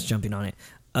suggest jumping on it.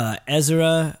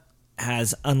 Ezra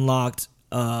has unlocked.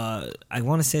 I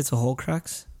want to say it's a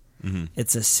Horcrux. Mm-hmm.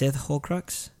 It's a Sith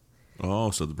Horcrux.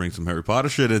 Oh, so to bring some Harry Potter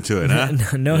shit into it,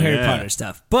 huh? no Harry Potter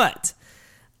stuff, but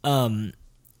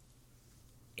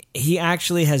he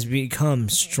actually has become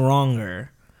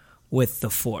stronger with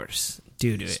the Force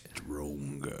due to it.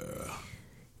 Stronger.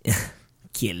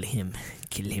 Kill him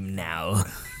now.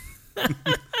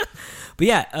 But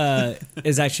yeah,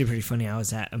 it's actually pretty funny. I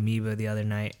was at Amoeba the other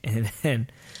night, and then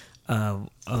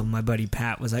my buddy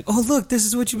Pat was like, "Oh, look, this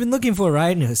is what you've been looking for,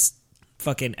 right?" And it was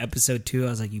fucking episode 2. I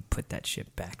was like, "You put that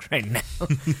shit back right now."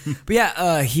 But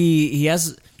yeah, he's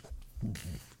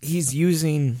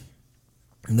using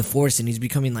the Force, and he's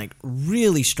becoming like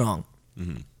really strong,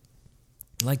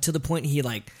 like to the point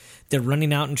they're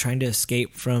running out and trying to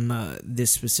escape from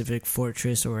this specific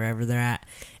fortress or wherever they're at.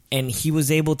 and he was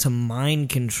able to mind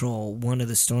control one of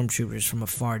the stormtroopers from a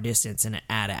far distance in an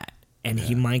AT-AT. And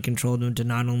he mind controlled him to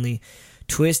not only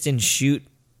twist and shoot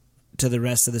to the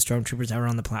rest of the stormtroopers that were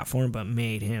on the platform, but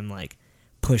made him like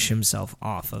push himself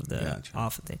off of the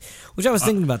thing. Which I was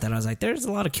thinking about that. I was like, there's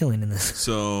a lot of killing in this.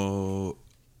 So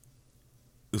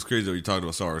it was crazy that you talked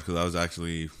about Star Wars because I was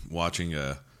actually watching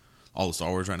all the Star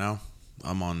Wars right now.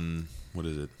 I'm on, what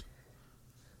is it?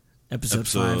 Episode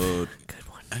 5. Good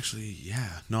one. Actually,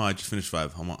 yeah. No, I just finished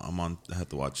 5. I'm on. I have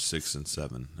to watch 6 and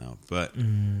 7 now. But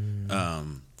I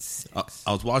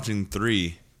was watching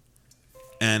 3,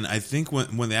 and I think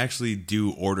when they actually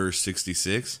do Order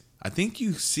 66, I think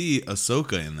you see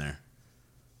Ahsoka in there.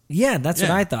 Yeah, that's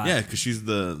what I thought. Yeah, because she's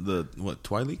the what,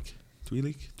 Twi'lek?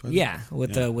 Yeah,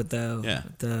 with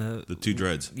the 2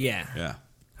 dreads. Yeah. Yeah.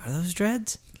 Are those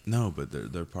dreads? No, but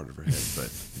they're part of her head, but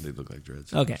they look like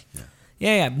dreads. Okay. Yeah.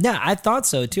 Yeah. No, I thought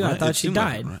so too. Right? I thought she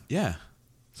died. Right? Yeah.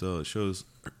 So it shows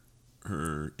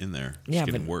her in there. She's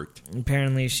getting worked.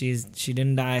 Apparently she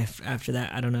didn't die after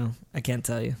that. I don't know. I can't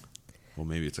tell you. Well,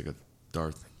 maybe it's like a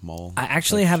Darth Maul. I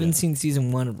actually haven't seen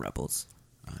season 1 of Rebels.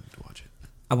 I need to watch it.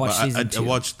 I watched season 2. I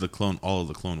watched all of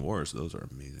the Clone Wars. Those are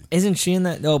amazing. Isn't she in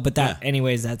that? No, but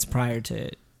anyways, that's prior to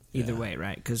either way,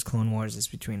 right? Because Clone Wars is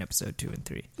between episode 2 and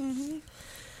 3. Mm-hmm.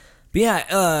 But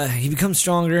yeah, he becomes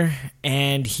stronger,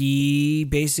 and he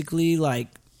basically, like,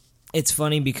 it's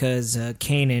funny because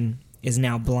Kanan is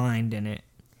now blind in it,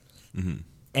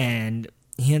 and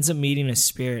he ends up meeting a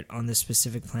spirit on this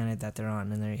specific planet that they're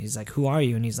on, and he's like, "Who are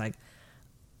you?" And he's like,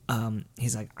 I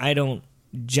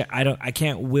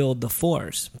can't wield the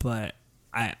Force, but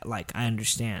I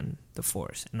understand the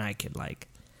Force, and I could like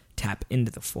tap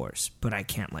into the Force, but I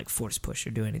can't like force push or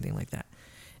do anything like that."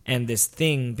 And this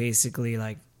thing basically,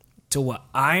 like, to what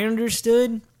I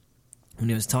understood when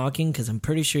he was talking, because I'm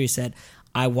pretty sure he said,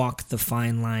 "I walk the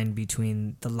fine line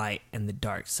between the light and the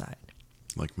dark side."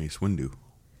 Like Mace Windu.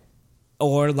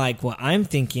 Or like what I'm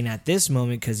thinking at this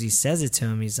moment, because he says it to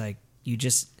him, he's like,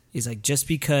 just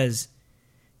because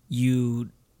you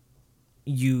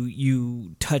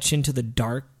touch into the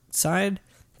dark side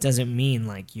doesn't mean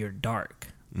like you're dark.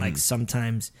 Like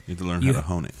sometimes you have to learn how to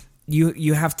hone it.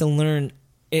 You have to learn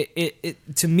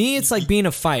it. To me, it's like being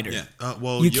a fighter. Yeah.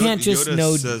 Well, you can't just Yoda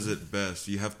know. Says it best.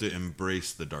 You have to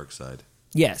embrace the dark side.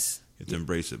 Yes. You have to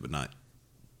embrace it, but not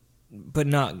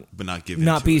give in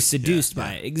not to be it. seduced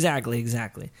by it.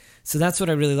 Exactly. So that's what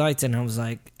I really liked, and I was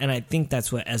like, and I think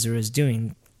that's what Ezra is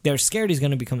doing. They're scared he's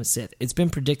going to become a Sith. It's been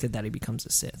predicted that he becomes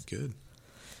a Sith. Good.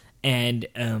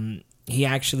 And he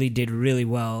actually did really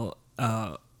well.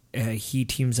 He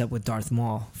teams up with Darth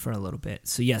Maul for a little bit.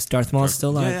 So yes, Darth Maul is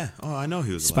still alive. Yeah. Oh, I know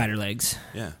he was Spider alive. legs.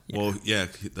 Yeah. Well, yeah,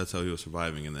 that's how he was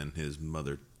surviving, and then his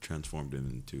mother transformed him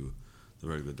into the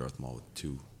regular Darth Maul with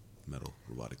 2 metal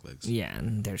robotic legs. Yeah,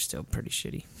 and they're still pretty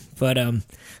shitty. But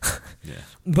yeah.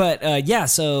 But yeah,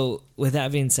 so with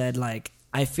that being said, like,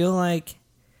 I feel like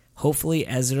hopefully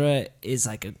Ezra is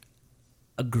like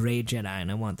a gray Jedi, and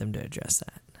I want them to address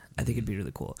that. I think it'd be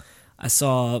really cool. I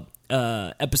saw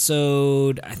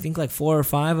episode, I think like 4 or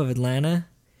 5 of Atlanta.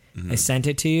 I sent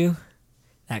it to you,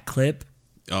 that clip.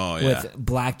 Oh, yeah. With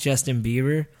Black Justin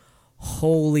Bieber.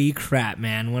 Holy crap,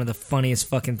 man. One of the funniest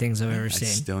fucking things I've ever seen.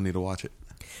 I still need to watch it.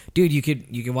 Dude, you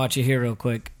could watch it here real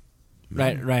quick.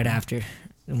 Right after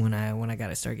when I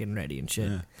gotta start getting ready and shit.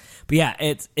 Yeah. But yeah,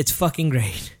 it's fucking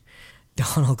great.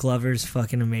 Donald Glover's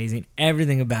fucking amazing.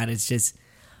 Everything about it's just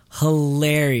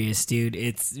hilarious, dude.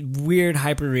 It's weird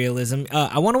hyper realism.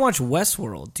 I want to watch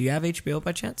Westworld. Do you have HBO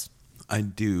by chance? I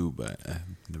do, but I've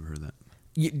never heard that.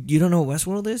 You don't know what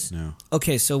Westworld is? No.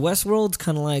 Okay, so Westworld's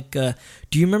kind of like. Do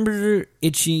you remember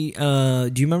Itchy?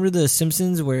 Do you remember the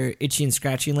Simpsons where Itchy and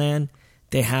Scratchy Land?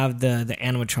 They have the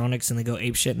animatronics and they go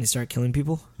apeshit and they start killing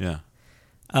people. Yeah.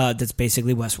 That's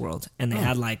basically Westworld, and they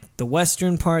had like the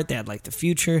Western part. They had like the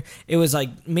future. It was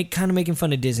like kind of making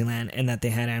fun of Disneyland, and that they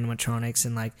had animatronics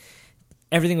and like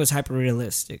everything was hyper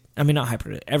realistic. I mean, not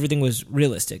hyper. Everything was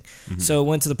realistic. So it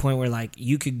went to the point where like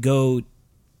you could go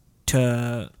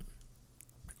to,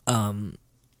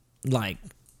 like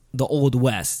the Old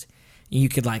West. And you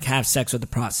could like have sex with a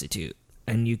prostitute,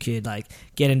 and you could like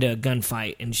get into a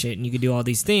gunfight and shit, and you could do all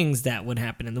these things that would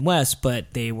happen in the West,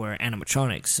 but they were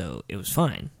animatronics, so it was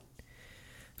fine.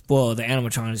 Well, the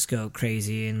animatronics go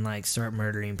crazy and like start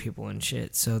murdering people and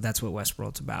shit, so that's what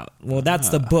Westworld's about. Well, that's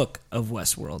the book of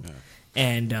Westworld. Yeah.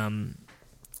 And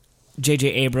J.J.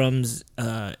 Abrams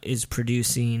is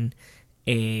producing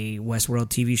a Westworld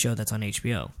TV show that's on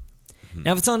HBO.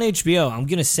 Now, if it's on HBO, I'm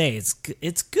going to say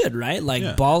it's good, right?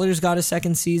 Like, Baller's got a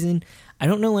second season. I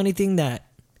don't know anything that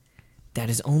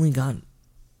has only got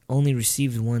only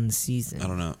received one season? I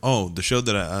don't know. Oh, the show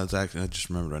that I just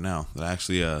remembered right now that I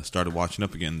actually started watching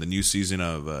up again. The new season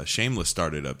of Shameless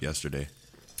started up yesterday.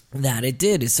 That it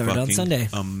did. It started on Fucking Sunday.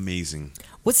 Amazing.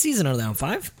 What season are they on?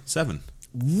 5? 7.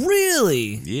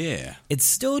 Really? Yeah. It's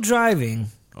still driving.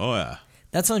 Oh yeah.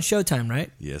 That's on Showtime, right?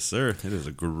 Yes, sir. It is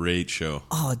a great show.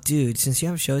 Oh, dude, since you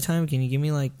have Showtime, can you give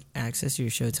me, like, access to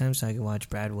your Showtime so I can watch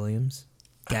Brad Williams?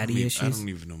 Daddy Issues? I don't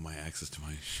even know my access to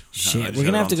my show. Shit, we're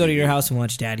going to have to go to your house and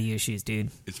watch Daddy Issues, dude.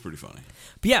 It's pretty funny.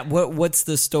 But yeah, what's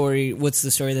the story? What's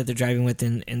the story that they're driving with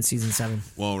in season 7?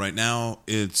 Well, right now,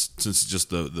 since it's just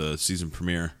the season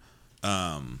premiere,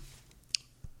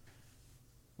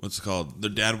 what's it called? Their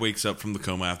dad wakes up from the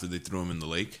coma after they threw him in the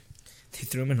lake. They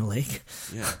threw him in a lake?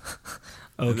 Yeah.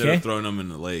 Okay. They were throwing him in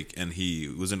the lake, and he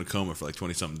was in a coma for like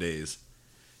 20-something days.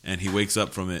 And he wakes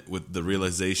up from it with the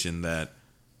realization that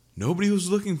nobody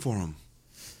was looking for him.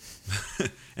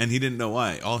 And he didn't know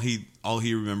why. All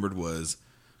he remembered was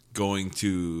going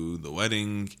to the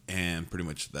wedding, and pretty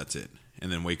much that's it.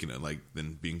 And then waking up,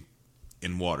 then being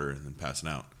in water and then passing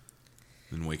out.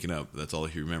 Then waking up. That's all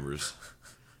he remembers.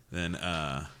 Then,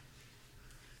 I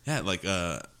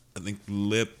think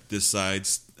Lip gets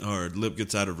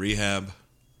out of rehab.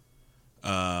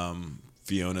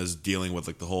 Fiona's dealing with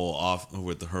the whole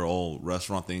her whole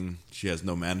restaurant thing. She has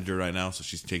no manager right now, so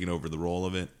she's taking over the role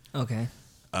of it. Okay.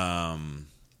 Fuck,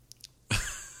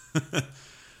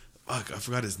 I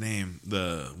forgot his name.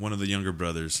 One of the younger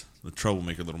brothers, the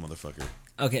troublemaker little motherfucker.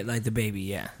 Okay, like the baby,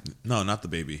 yeah. No, not the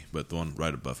baby, but the one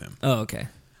right above him. Oh, okay.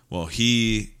 Well,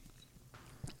 his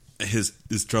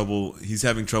trouble. He's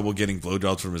having trouble getting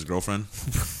blowjobs from his girlfriend.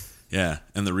 Yeah,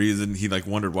 and the reason he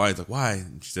wondered why. He's like, why?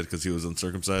 And she said because he was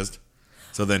uncircumcised.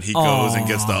 So then he goes and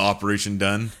gets the operation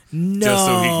done just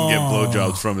so he can get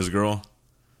blowjobs from his girl.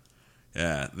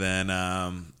 Yeah. Then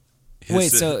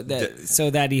so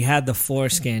that he had the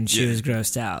foreskin, she was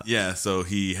grossed out. Yeah, so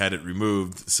he had it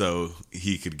removed so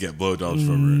he could get blowjobs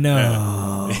from her.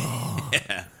 No.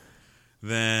 Yeah.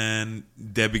 Then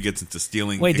Debbie gets into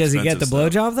stealing. Wait, does he get the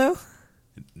blowjob though?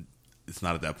 It's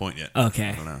not at that point yet. Okay.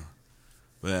 I don't know.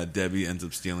 But yeah, Debbie ends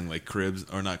up stealing cribs,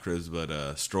 or not cribs,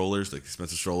 but strollers,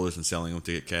 expensive strollers, and selling them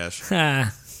to get cash.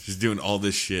 She's doing all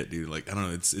this shit, dude. I don't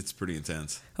know. It's pretty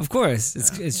intense. Of course,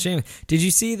 it's shame. Did you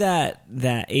see that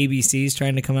ABC's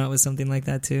trying to come out with something like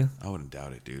that too? I wouldn't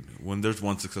doubt it, dude. When there's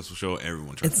one successful show,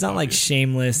 everyone tries. It's not like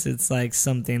Shameless. It's like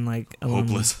something like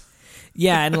Hopeless.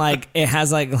 Yeah, and it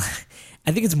has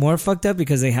I think it's more fucked up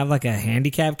because they have a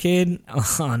handicapped kid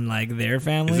on their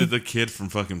family. Is it the kid from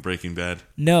fucking Breaking Bad?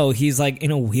 No, he's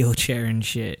in a wheelchair and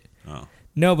shit. Oh.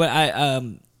 No, but I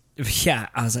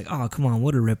was like, oh, come on,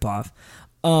 what a ripoff.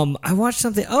 I watched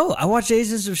something. Oh, I watched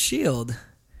Agents of S.H.I.E.L.D.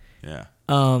 Yeah.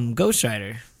 Ghost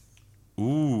Rider.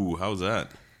 Ooh, how was that?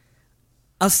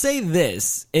 I'll say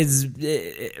this: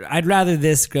 I'd rather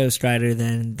this Ghost Rider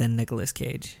than Nicolas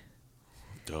Cage.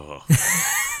 Duh.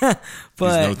 But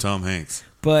he's no Tom Hanks.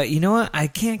 But you know what? I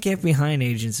can't get behind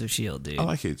Agents of S.H.I.E.L.D., dude. I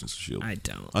like Agents of S.H.I.E.L.D. I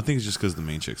don't. I think it's just because the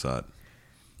main chick's hot.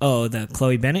 Oh, the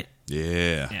Chloe Bennett?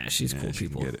 Yeah. Yeah, she's cool she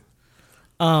people. Can get it.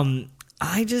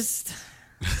 I just...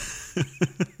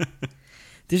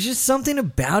 There's just something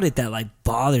about it that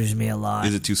bothers me a lot.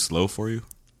 Is it too slow for you?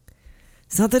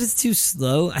 It's not that it's too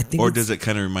slow. I think Or does it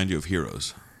kind of remind you of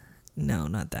Heroes? No,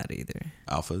 not that either.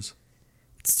 Alphas?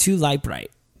 It's too light bright.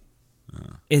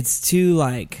 It's too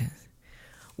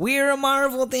we're a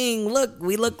Marvel thing. Look,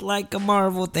 we look like a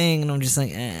Marvel thing. And I'm just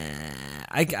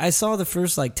I saw the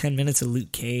first 10 minutes of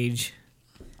Luke Cage.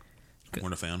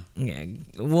 Weren't a fan? Yeah.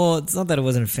 Well, it's not that I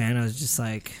wasn't a fan. I was just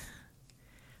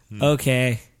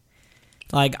okay.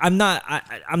 I'm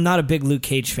not a big Luke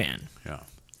Cage fan. Yeah.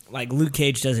 Luke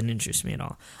Cage doesn't interest me at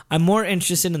all. I'm more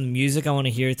interested in the music I want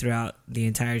to hear throughout the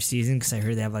entire season because I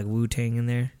heard they have Wu-Tang in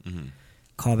there. Mm-hmm.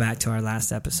 Call back to our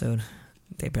last episode.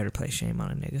 They better play Shame on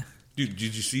a Nigga. Dude,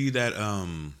 did you see that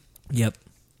Yep.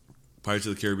 Pirates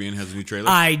of the Caribbean has a new trailer?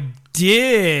 I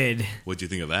did. What'd you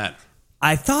think of that?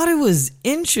 I thought it was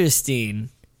interesting.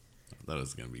 I thought it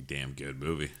was going to be a damn good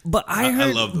movie. But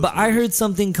I heard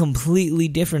something completely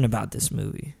different about this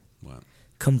movie. What?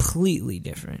 Completely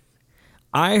different.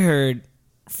 I heard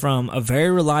from a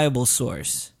very reliable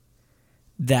source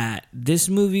that this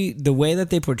movie, the way that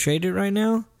they portrayed it right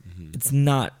now, it's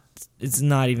not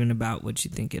even about what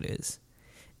you think it is.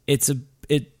 It's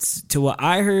to what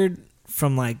I heard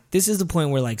from this is the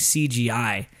point where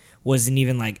CGI wasn't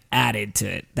even added to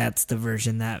it. That's the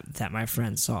version that my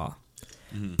friend saw.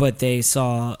 Mm-hmm. But they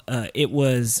saw it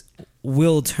was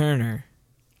Will Turner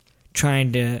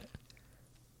trying to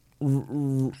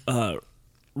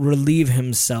relieve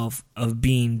himself of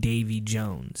being Davy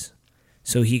Jones.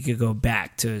 so he could go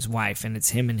back to his wife, and it's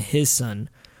him and his son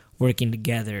working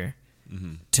together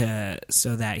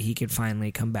so that he could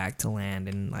finally come back to land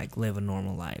and like live a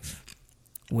normal life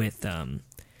with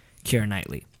Keira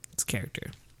Knightley, his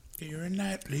character. Keira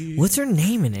Knightley. What's her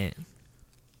name in it?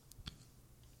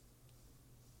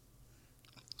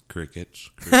 Crickets.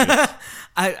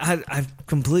 I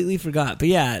completely forgot, but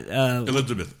yeah,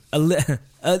 Elizabeth.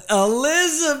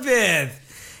 Elizabeth.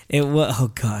 It was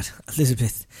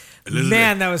Elizabeth.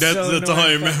 Man, that was That's so the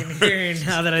annoying time. fucking hearing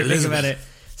now that I think about it.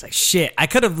 It's like shit. I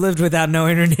could have lived without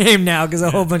knowing her name now because a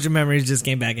whole bunch of memories just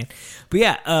came back in. But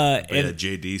yeah,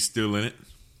 JD's still in it.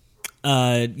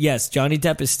 yes, Johnny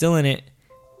Depp is still in it,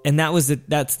 and that's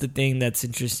the thing that's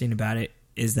interesting about it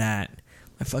is that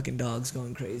my fucking dog's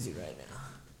going crazy right now.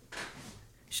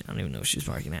 I don't even know if she's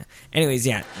barking at. Anyways,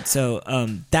 yeah. So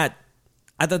that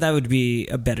I thought that would be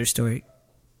a better story.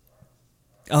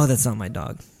 Oh, that's not my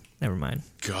dog. Never mind.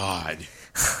 God.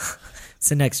 It's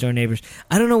the next door neighbors.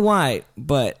 I don't know why,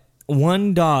 but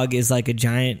one dog is like a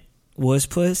giant wuss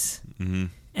puss, and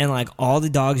like all the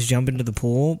dogs jump into the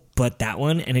pool, but that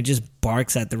one, and it just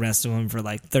barks at the rest of them for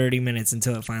like 30 minutes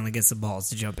until it finally gets the balls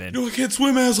to jump in. No, I can't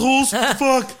swim, assholes. What the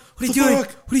fuck? What are you doing?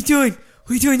 What are you doing? What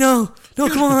are you doing? No,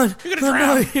 come on. You're gonna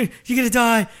drown. No, you're gonna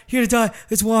die. You're gonna die.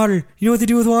 It's water. You know what they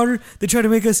do with water? They try to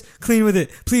make us clean with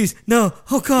it. Please, no.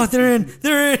 Oh God, they're in.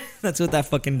 That's what that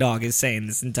fucking dog is saying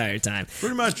this entire time.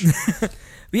 Pretty much. But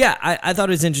yeah, I thought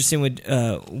it was interesting with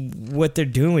what they're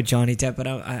doing with Johnny Depp, but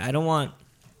I don't want.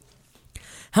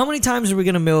 How many times are we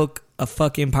gonna milk a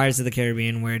fucking Pirates of the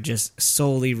Caribbean where it just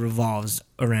solely revolves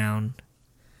around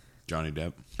Johnny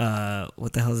Depp.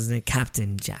 what the hell is his name?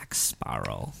 Captain Jack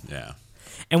Sparrow. Yeah.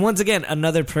 And once again,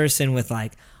 another person with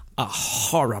like a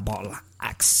horrible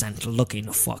accent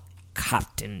looking for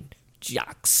Captain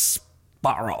Jack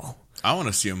Sparrow. I want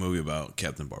to see a movie about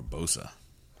Captain Barbossa.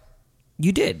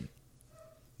 You did.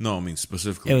 No, I mean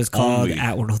specifically. It was called only,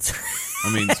 At World's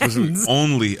I mean specifically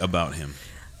only about him.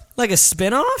 Like a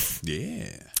spinoff?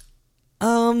 Yeah.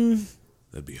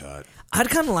 That'd be hot. I'd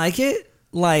kind of like it.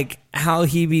 Like how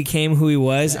he became who he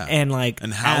was, Yeah. and like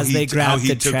And how as he they how grabbed he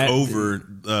the took over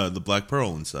the Black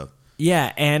Pearl and stuff.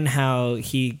 Yeah, and how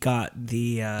he got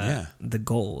the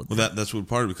gold. Well, that's what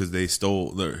part of it, because they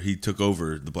stole. He took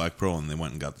over the Black Pearl and they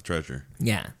went and got the treasure.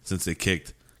 Yeah, Since they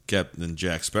kicked Captain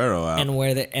Jack Sparrow out,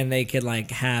 and they could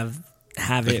like have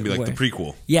that it can be like where, the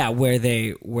prequel yeah, where they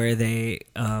where they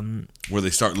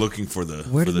start looking for the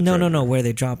no treasure. where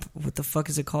they drop, what the fuck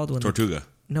is it called when Tortuga.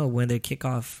 when they kick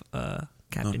off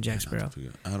Captain Jack Sparrow.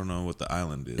 Tortuga. I don't know what the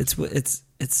island is.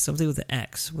 It's something with the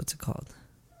X. What's it called?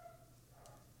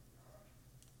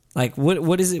 Like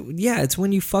what is it? Yeah, it's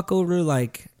when you fuck over,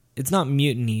 like, it's not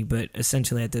mutiny, but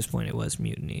essentially at this point it was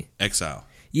mutiny. Exile.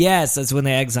 Yes, that's when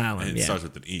they exile him. And it Yeah. starts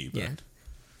with an E. But Yeah.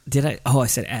 Did I? Oh, I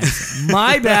said X.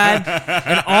 My bad.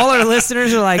 And all our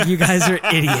listeners are like, you guys are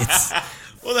idiots.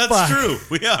 Well, that's Fuck. true.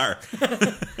 We are.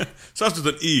 Starts with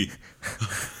an E.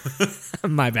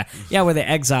 My bad. Yeah, where they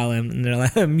exile him and they're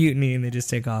like mutiny and they just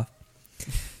take off.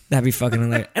 That'd be fucking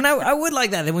hilarious. And I would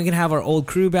like that. Then we can have our old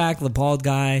crew back, the bald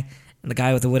guy and the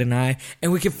guy with the wooden eye,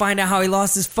 and we can find out how he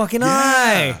lost his fucking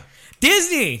eye.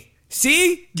 Disney!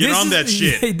 See? Get on that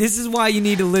shit. This is why you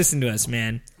need to listen to us,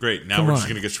 man. Great. Now Come we're on. just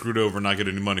going to get screwed over and not get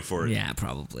any money for it. Yeah,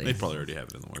 probably. They probably already have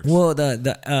it in the works. Well,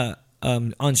 the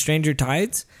on Stranger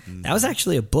Tides, that was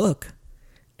actually a book,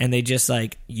 and they just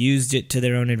like used it to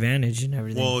their own advantage and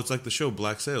everything. Well, it's like the show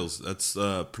Black Sails. That's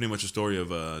pretty much a story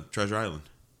of Treasure Island.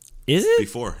 Is it?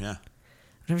 Before, yeah.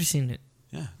 I've never seen it.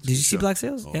 Yeah. Did you see Black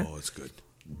Sails? Oh, Yeah. it's good.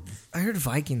 I heard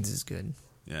Vikings is good.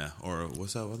 Yeah. Or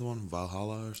what's that other one?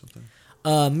 Valhalla or something?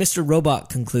 Mr. Robot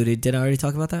concluded. Did I already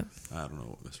talk about that? I don't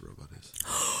know what Mr. Robot is.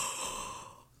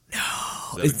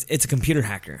 No. It's a computer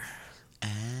hacker.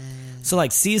 So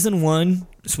like season 1,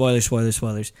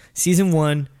 spoilers. Season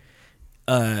 1,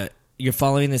 you're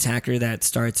following this hacker that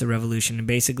starts a revolution and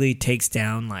basically takes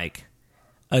down like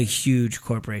a huge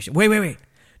corporation. Wait.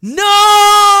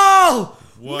 No!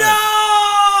 What?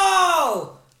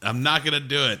 No! I'm not going to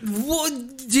do it.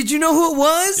 What? Did you know who it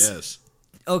was? Yes.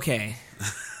 Okay.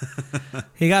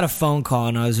 He got a phone call,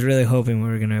 and I was really hoping we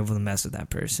were going to be able to mess with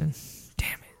that person.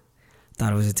 Damn it.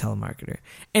 Thought it was a telemarketer.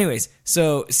 Anyways,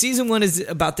 so season 1 is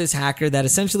about this hacker that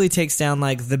essentially takes down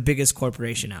like the biggest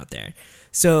corporation out there.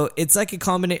 So it's like a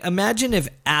combination. Imagine if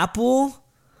Apple,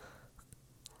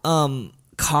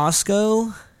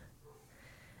 Costco,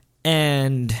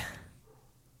 and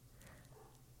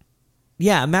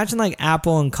imagine like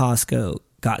Apple and Costco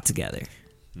got together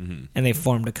and they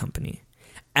formed a company.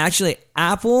 Actually,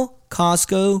 Apple,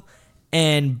 Costco,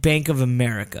 and Bank of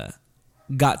America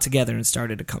got together and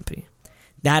started a company.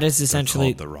 That is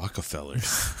essentially the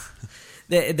Rockefellers.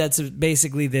 that's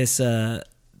basically this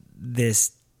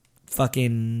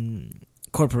fucking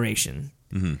corporation,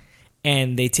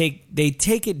 and they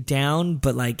take it down,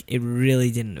 but like it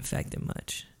really didn't affect it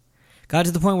much. Got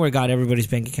to the point where it got everybody's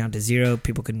bank account to zero.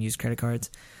 People couldn't use credit cards,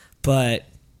 but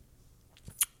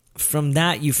from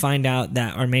that you find out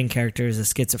that our main character is a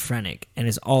schizophrenic, and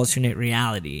his alternate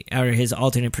reality or his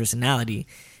alternate personality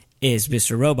is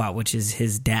Mr. Robot, which is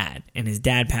his dad. And his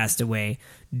dad passed away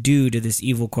due to this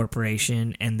evil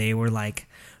corporation, and they were like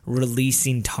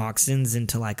releasing toxins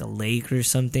into like a lake or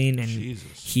something, and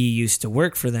he used to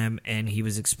work for them, and he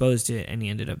was exposed to it, and he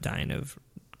ended up dying of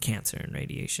cancer and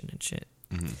radiation and shit.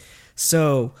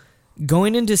 So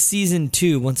going into season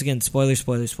 2, once again,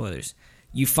 spoilers,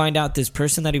 you find out this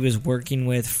person that he was working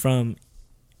with from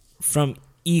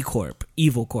E-Corp,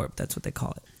 Evil Corp, that's what they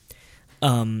call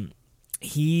it.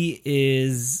 He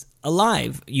is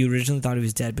alive. You originally thought he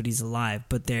was dead, but he's alive.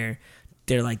 But they're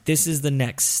like, this is the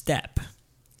next step.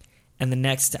 And the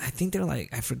next, I think they're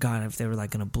like, I forgot if they were like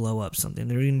going to blow up something.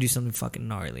 They were going to do something fucking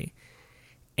gnarly.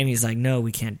 And he's like, no,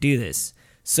 we can't do this.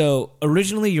 So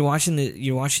originally you're watching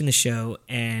the show,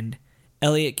 and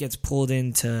Elliot gets pulled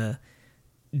into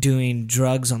doing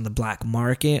drugs on the black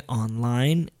market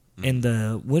online. And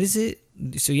what is it?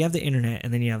 So you have the internet,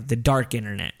 and then you have the dark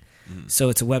internet. So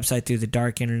it's a website through the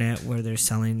dark internet where they're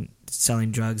selling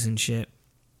drugs and shit.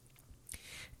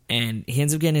 And he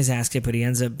ends up getting his ass kicked, but he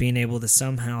ends up being able to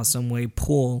somehow, some way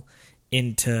pull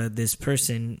into this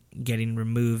person getting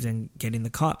removed and getting the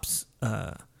cops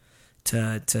to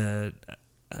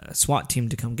a SWAT team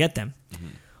to come get them.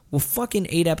 Well, fucking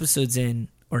 8 episodes in,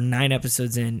 or 9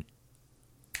 episodes in,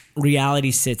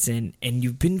 reality sits in, and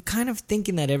you've been kind of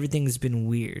thinking that everything's been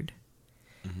weird.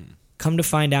 Come to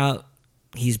find out,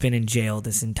 he's been in jail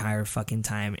this entire fucking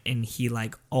time, and he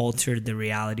like altered the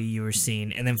reality you were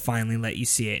seeing, and then finally let you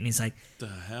see it. And he's like, "The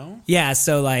hell?" Yeah.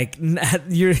 So like,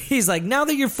 he's like, now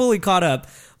that you're fully caught up,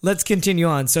 let's continue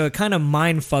on. So it kind of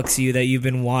mind fucks you that you've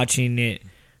been watching it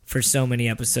for so many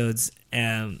episodes,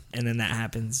 and then that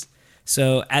happens.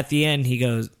 So at the end,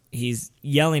 he's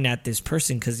yelling at this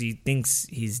person because he thinks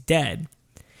he's dead.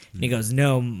 And he goes,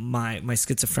 no, my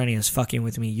schizophrenia is fucking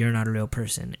with me. You're not a real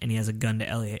person. And he has a gun to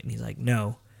Elliot. And he's like,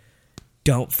 no,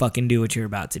 don't fucking do what you're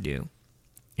about to do.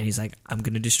 And he's like, I'm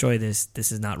going to destroy this.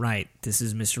 This is not right. This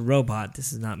is Mr. Robot.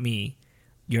 This is not me.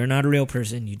 You're not a real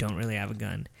person. You don't really have a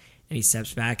gun. And he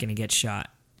steps back and he gets shot.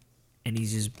 And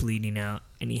he's just bleeding out.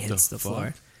 And he hits the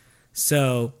floor.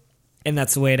 So, and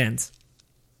that's the way it ends.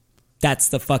 That's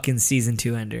the fucking season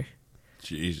 2 ender.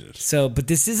 Jesus. So, but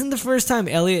this isn't the first time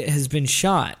Elliot has been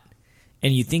shot,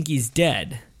 and you think he's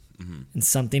dead, and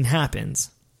something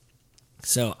happens.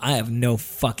 So I have no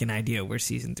fucking idea where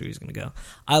season 3 is going to go.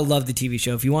 I love the TV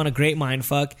show. If you want a great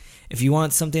mindfuck, if you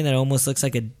want something that almost looks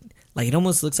like it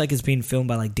almost looks like it's being filmed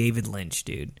by like David Lynch,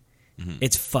 dude.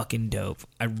 It's fucking dope.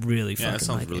 I really fucking like it. Yeah, that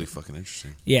sounds really fucking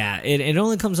interesting. Yeah, it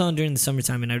only comes on during the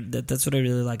summertime, and that's what I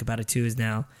really like about it too. Is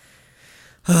now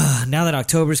that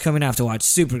October's coming, I have to watch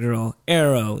Supergirl,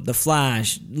 Arrow, The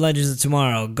Flash, Legends of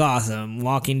Tomorrow, Gotham,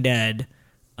 Walking Dead,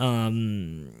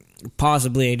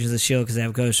 possibly Agents of S.H.I.E.L.D. because they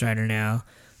have Ghost Rider now,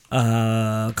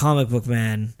 Comic Book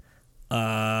Man,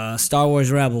 Star Wars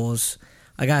Rebels.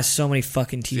 I got so many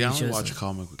fucking TV shows. I only watch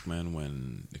Comic Book Man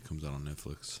when it comes out on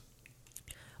Netflix.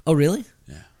 Oh, really?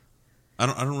 Yeah. I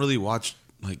don't really watch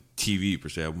like TV per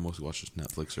se. I mostly watch just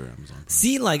Netflix or Amazon Prime.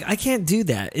 See, like, I can't do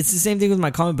that. It's the same thing with my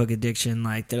comic book addiction.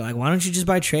 Like, they're like, why don't you just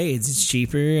buy trades? It's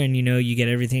cheaper, and you get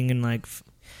everything in like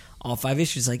all 5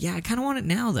 issues. Like, yeah, I kind of want it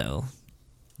now though.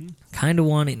 Kind of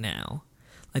want it now.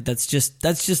 Like, that's just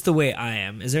the way I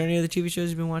am. Is there any other TV shows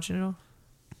you've been watching at all?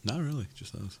 Not really,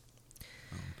 just those.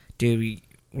 Dude,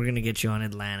 we're gonna get you on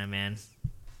Atlanta, man.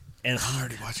 I'm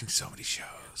already watching so many shows.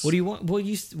 What do you want?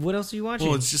 What else are you watching?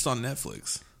 Well, it's just on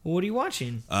Netflix. Well, what are you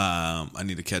watching? I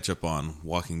need to catch up on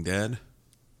Walking Dead.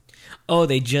 Oh,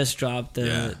 they just dropped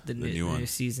the new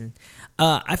season.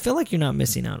 I feel like you're not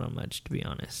missing out on much, to be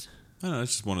honest. I don't know,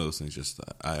 it's just one of those things. Just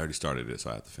I already started it,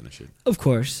 so I have to finish it. Of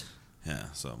course. Yeah,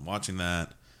 so I'm watching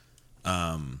that.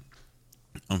 I'm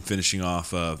finishing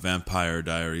off Vampire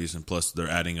Diaries, and plus they're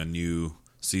adding a new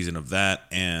season of that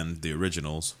and the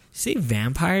originals. You say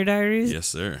Vampire Diaries? Yes,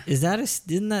 sir. That's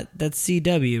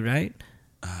CW, right?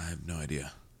 I have no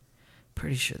idea.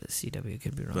 Pretty sure the CW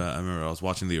could be wrong. But I remember I was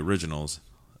watching the originals,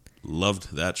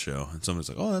 loved that show, and somebody's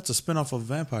like, "Oh, that's a spinoff of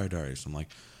Vampire Diaries." I'm like,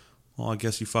 "Well, I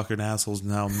guess you fucking assholes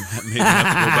now maybe have to go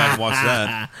back and watch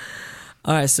that."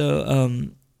 All right,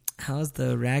 so how's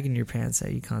the rag in your pants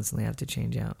that you constantly have to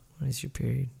change out? When is your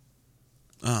period?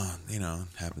 It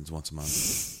happens once a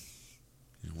month.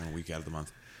 1 week out of the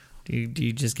month. Do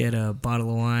you just get a bottle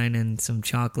of wine and some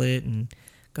chocolate and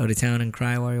go to town and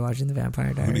cry while you're watching The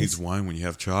Vampire Diaries? Who needs wine when you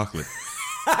have chocolate?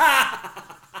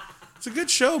 It's a good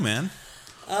show, man.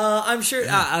 I'm sure.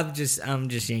 I'm just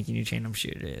yanking your chain. I'm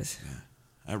sure it is.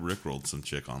 I rickrolled some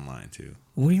chick online too.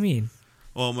 What do you mean?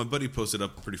 Well, my buddy posted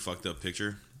up a pretty fucked up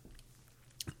picture.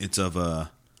 It's of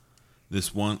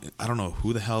this one. I don't know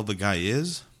who the hell the guy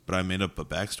is, but I made up a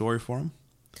backstory for him.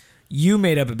 You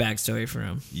made up a backstory for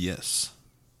him. Yes,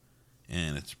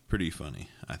 and it's pretty funny,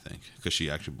 I think, because she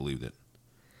actually believed it.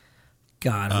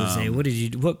 God, Jose,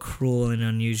 what cruel and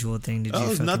unusual thing did you? Oh, it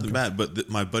was fucking nothing bad, but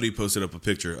my buddy posted up a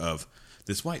picture of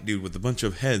this white dude with a bunch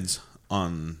of heads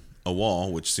on a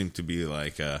wall, which seemed to be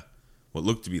like what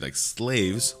looked to be like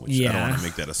slaves. Which I don't want to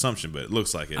make that assumption, but it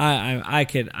looks like it. I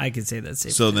could say that's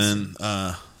safe. So then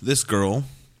this girl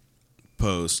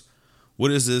posts, "What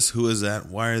is this? Who is that?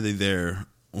 Why are they there?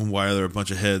 And why are there a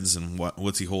bunch of heads? And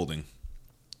what's he holding?"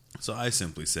 So I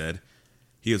simply said,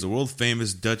 "He is a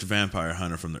world-famous Dutch vampire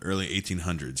hunter from the early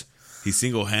 1800s. He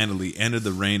single-handedly ended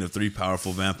the reign of 3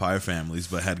 powerful vampire families,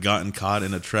 but had gotten caught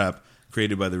in a trap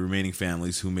created by the remaining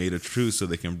families who made a truce so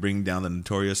they can bring down the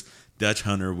notorious Dutch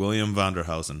hunter William van der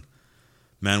Hausen.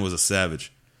 Man was a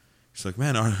savage." She's like,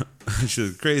 "Man,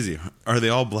 she's crazy. Are they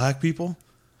all black people?"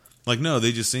 Like, no,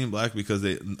 they just seem black because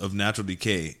of natural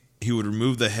decay. He would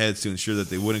remove the heads to ensure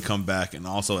that they wouldn't come back, and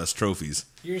also as trophies.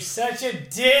 You're such a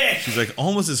dick. She's like,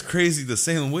 "Almost as crazy as the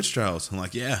Salem witch trials." I'm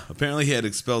like, "Yeah, apparently he had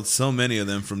expelled so many of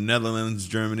them from Netherlands,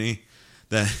 Germany,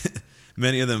 that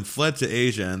many of them fled to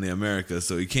Asia and the Americas,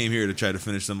 so he came here to try to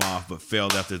finish them off, but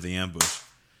failed after the ambush."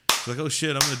 She's like, "Oh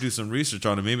shit, I'm going to do some research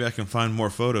on it. Maybe I can find more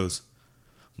photos."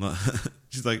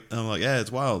 She's like, I'm like, "Yeah,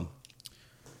 it's wild."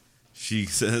 She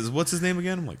says, "What's his name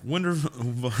again?" I'm like,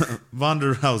 Van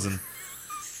der Hausen.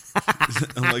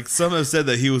 I'm like, "Some have said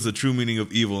that he was the true meaning of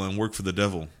evil and worked for the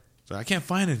devil." So I can't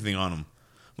find anything on him.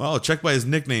 Well, check by his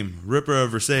nickname, Ripper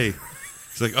of Versailles.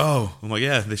 She's like, "Oh." I'm like,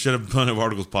 "Yeah, they should have a bunch of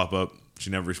articles pop up." She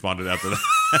never responded after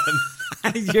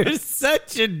that. You're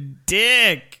such a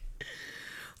dick.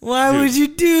 Why would you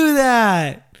do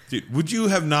that? Dude, would you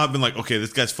have not been like, "Okay,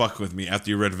 this guy's fucking with me" after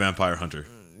you read Vampire Hunter?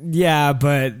 Yeah,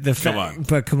 but Come on.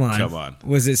 But come on. Come on.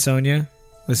 Was it Sonia?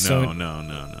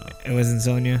 No. It wasn't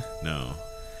Sonia? No.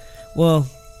 Well,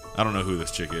 I don't know who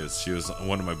this chick is. She was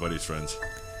one of my buddy's friends.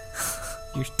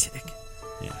 you're a dick.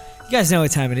 Yeah. You guys know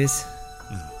what time it is.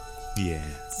 Yeah.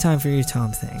 It's time for your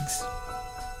Tom Thanks.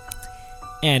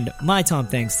 And my Tom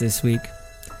Thanks this week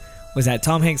was that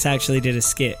Tom Hanks actually did a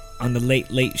skit on the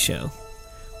Late Late Show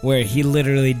where he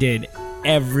literally did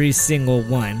every single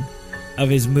one of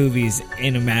his movies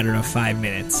in a matter of 5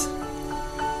 minutes.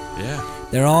 Yeah.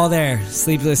 They're all there.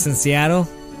 Sleepless in Seattle,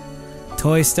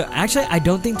 Toy Story. Actually, I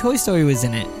don't think Toy Story was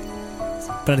in it,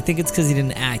 but I think it's because he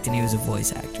didn't act and he was a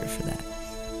voice actor for that.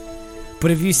 But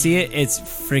if you see it, it's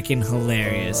freaking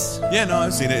hilarious. Yeah, no,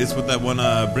 I've seen it. It's with that one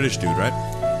British dude,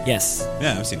 right? Yes.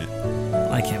 Yeah, I've seen it.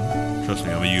 Like him. Trust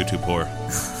me, I'm a YouTube whore.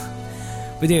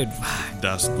 But dude,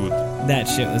 That's good. that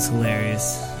shit was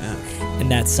hilarious. Yeah.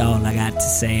 And that's all I got to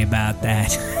say about that.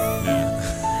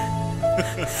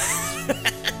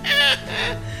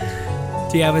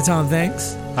 Do you have a Tom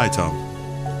Thanks? Hi, Tom.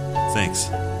 Thanks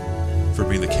for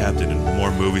being the captain in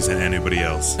more movies than anybody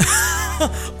else.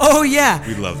 Oh, yeah.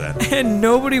 We love that. And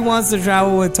nobody wants to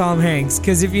travel with Tom Hanks,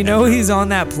 because if you know he's on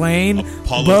that plane,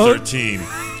 Apollo boat, 13,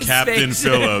 Captain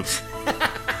Spaceship. Phillips,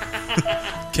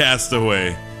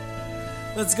 Castaway,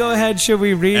 let's go ahead. Should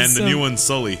we read and some... the new one,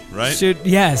 Sully, right?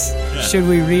 Yes. Yeah. Should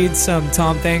we read some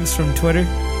Tom Thanks from Twitter?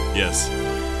 Yes.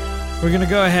 We're going to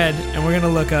go ahead and we're going to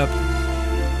look up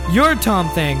your Tom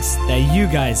Thanks that you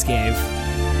guys gave.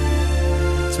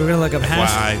 So we're going to look up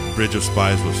FYI, Bridge of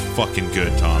Spies was fucking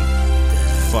good, Tom.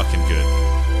 Fucking good.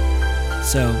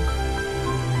 So,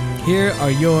 here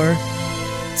are your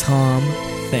Tom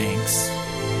Thanks.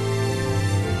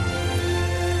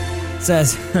 It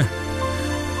says,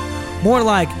 more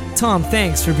like Tom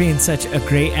Thanks for being such a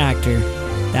great actor.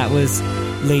 That was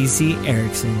Lazy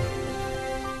Erickson.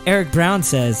 Eric Brown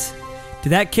says,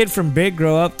 did that kid from Big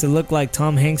grow up to look like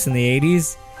Tom Hanks in the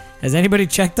 80s? Has anybody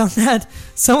checked on that?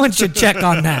 Someone should check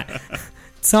on that.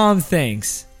 Tom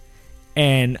Thanks.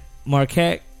 And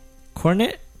Marquette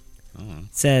Cornet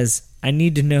says, I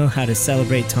need to know how to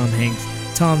celebrate Tom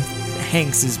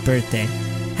Hanks' birthday.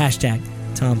 Hashtag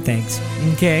Tom Thanks.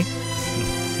 Okay.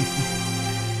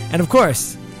 And of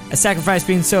course, a sacrifice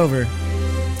being sober.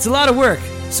 It's a lot of work,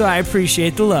 so I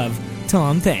appreciate the love.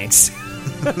 Tom Thanks.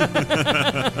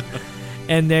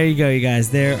 And there you go, you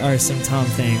guys. There are some Tom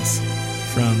Thanks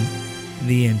from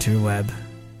the interweb.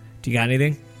 Do you got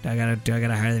anything? Do I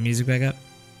gotta hire the music back up?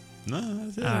 No,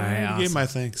 that's it. All right, I awesome. gave my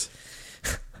thanks.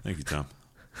 Thank you, Tom.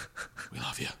 We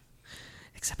love you.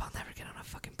 Except I'll never get on a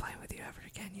fucking plane with you ever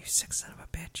again, you sick son of a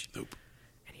bitch. Nope.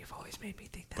 And you've always made me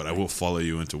think that. But I will follow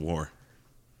you into war.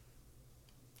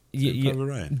 You, Private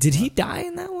Ryan. Did he die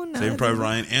in that one? Saving Private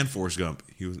Ryan and Forrest Gump.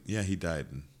 He died.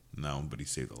 No, but he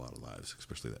saved a lot of lives,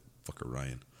 especially that fucker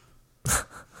Ryan.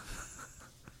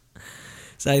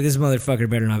 It's like, this motherfucker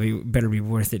better be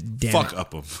worth it. Damn Fuck it.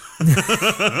 up him.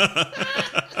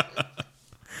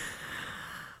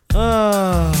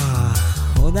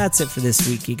 Oh, well, that's it for this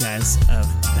week, you guys, of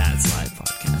That's Live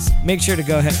Podcast. Make sure to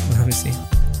go ahead. Let me see.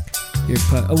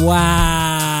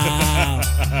 Wow.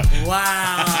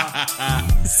 Wow.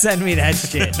 Send me that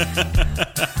shit.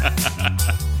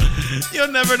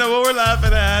 You'll never know what we're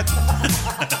laughing at.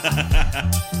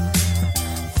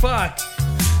 Fuck.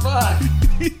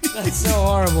 That's so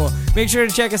horrible. Make sure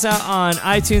to check us out on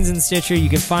iTunes and Stitcher. You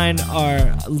can find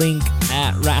our link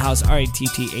at Rathaus,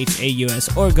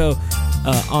 RATTHAUS, or go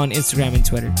on Instagram and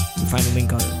Twitter. You can find the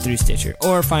link through Stitcher.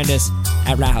 Or find us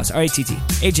at Rathaus,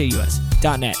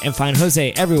 RATTHAUS.net, and find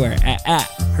Jose everywhere at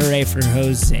Hooray for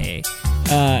Jose.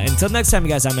 Until next time, you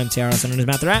guys, I'm MTR, also known as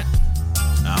Matt the Rat.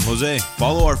 I'm Jose.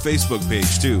 Follow our Facebook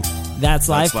page, too. That's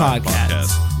Live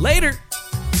Podcast. Later.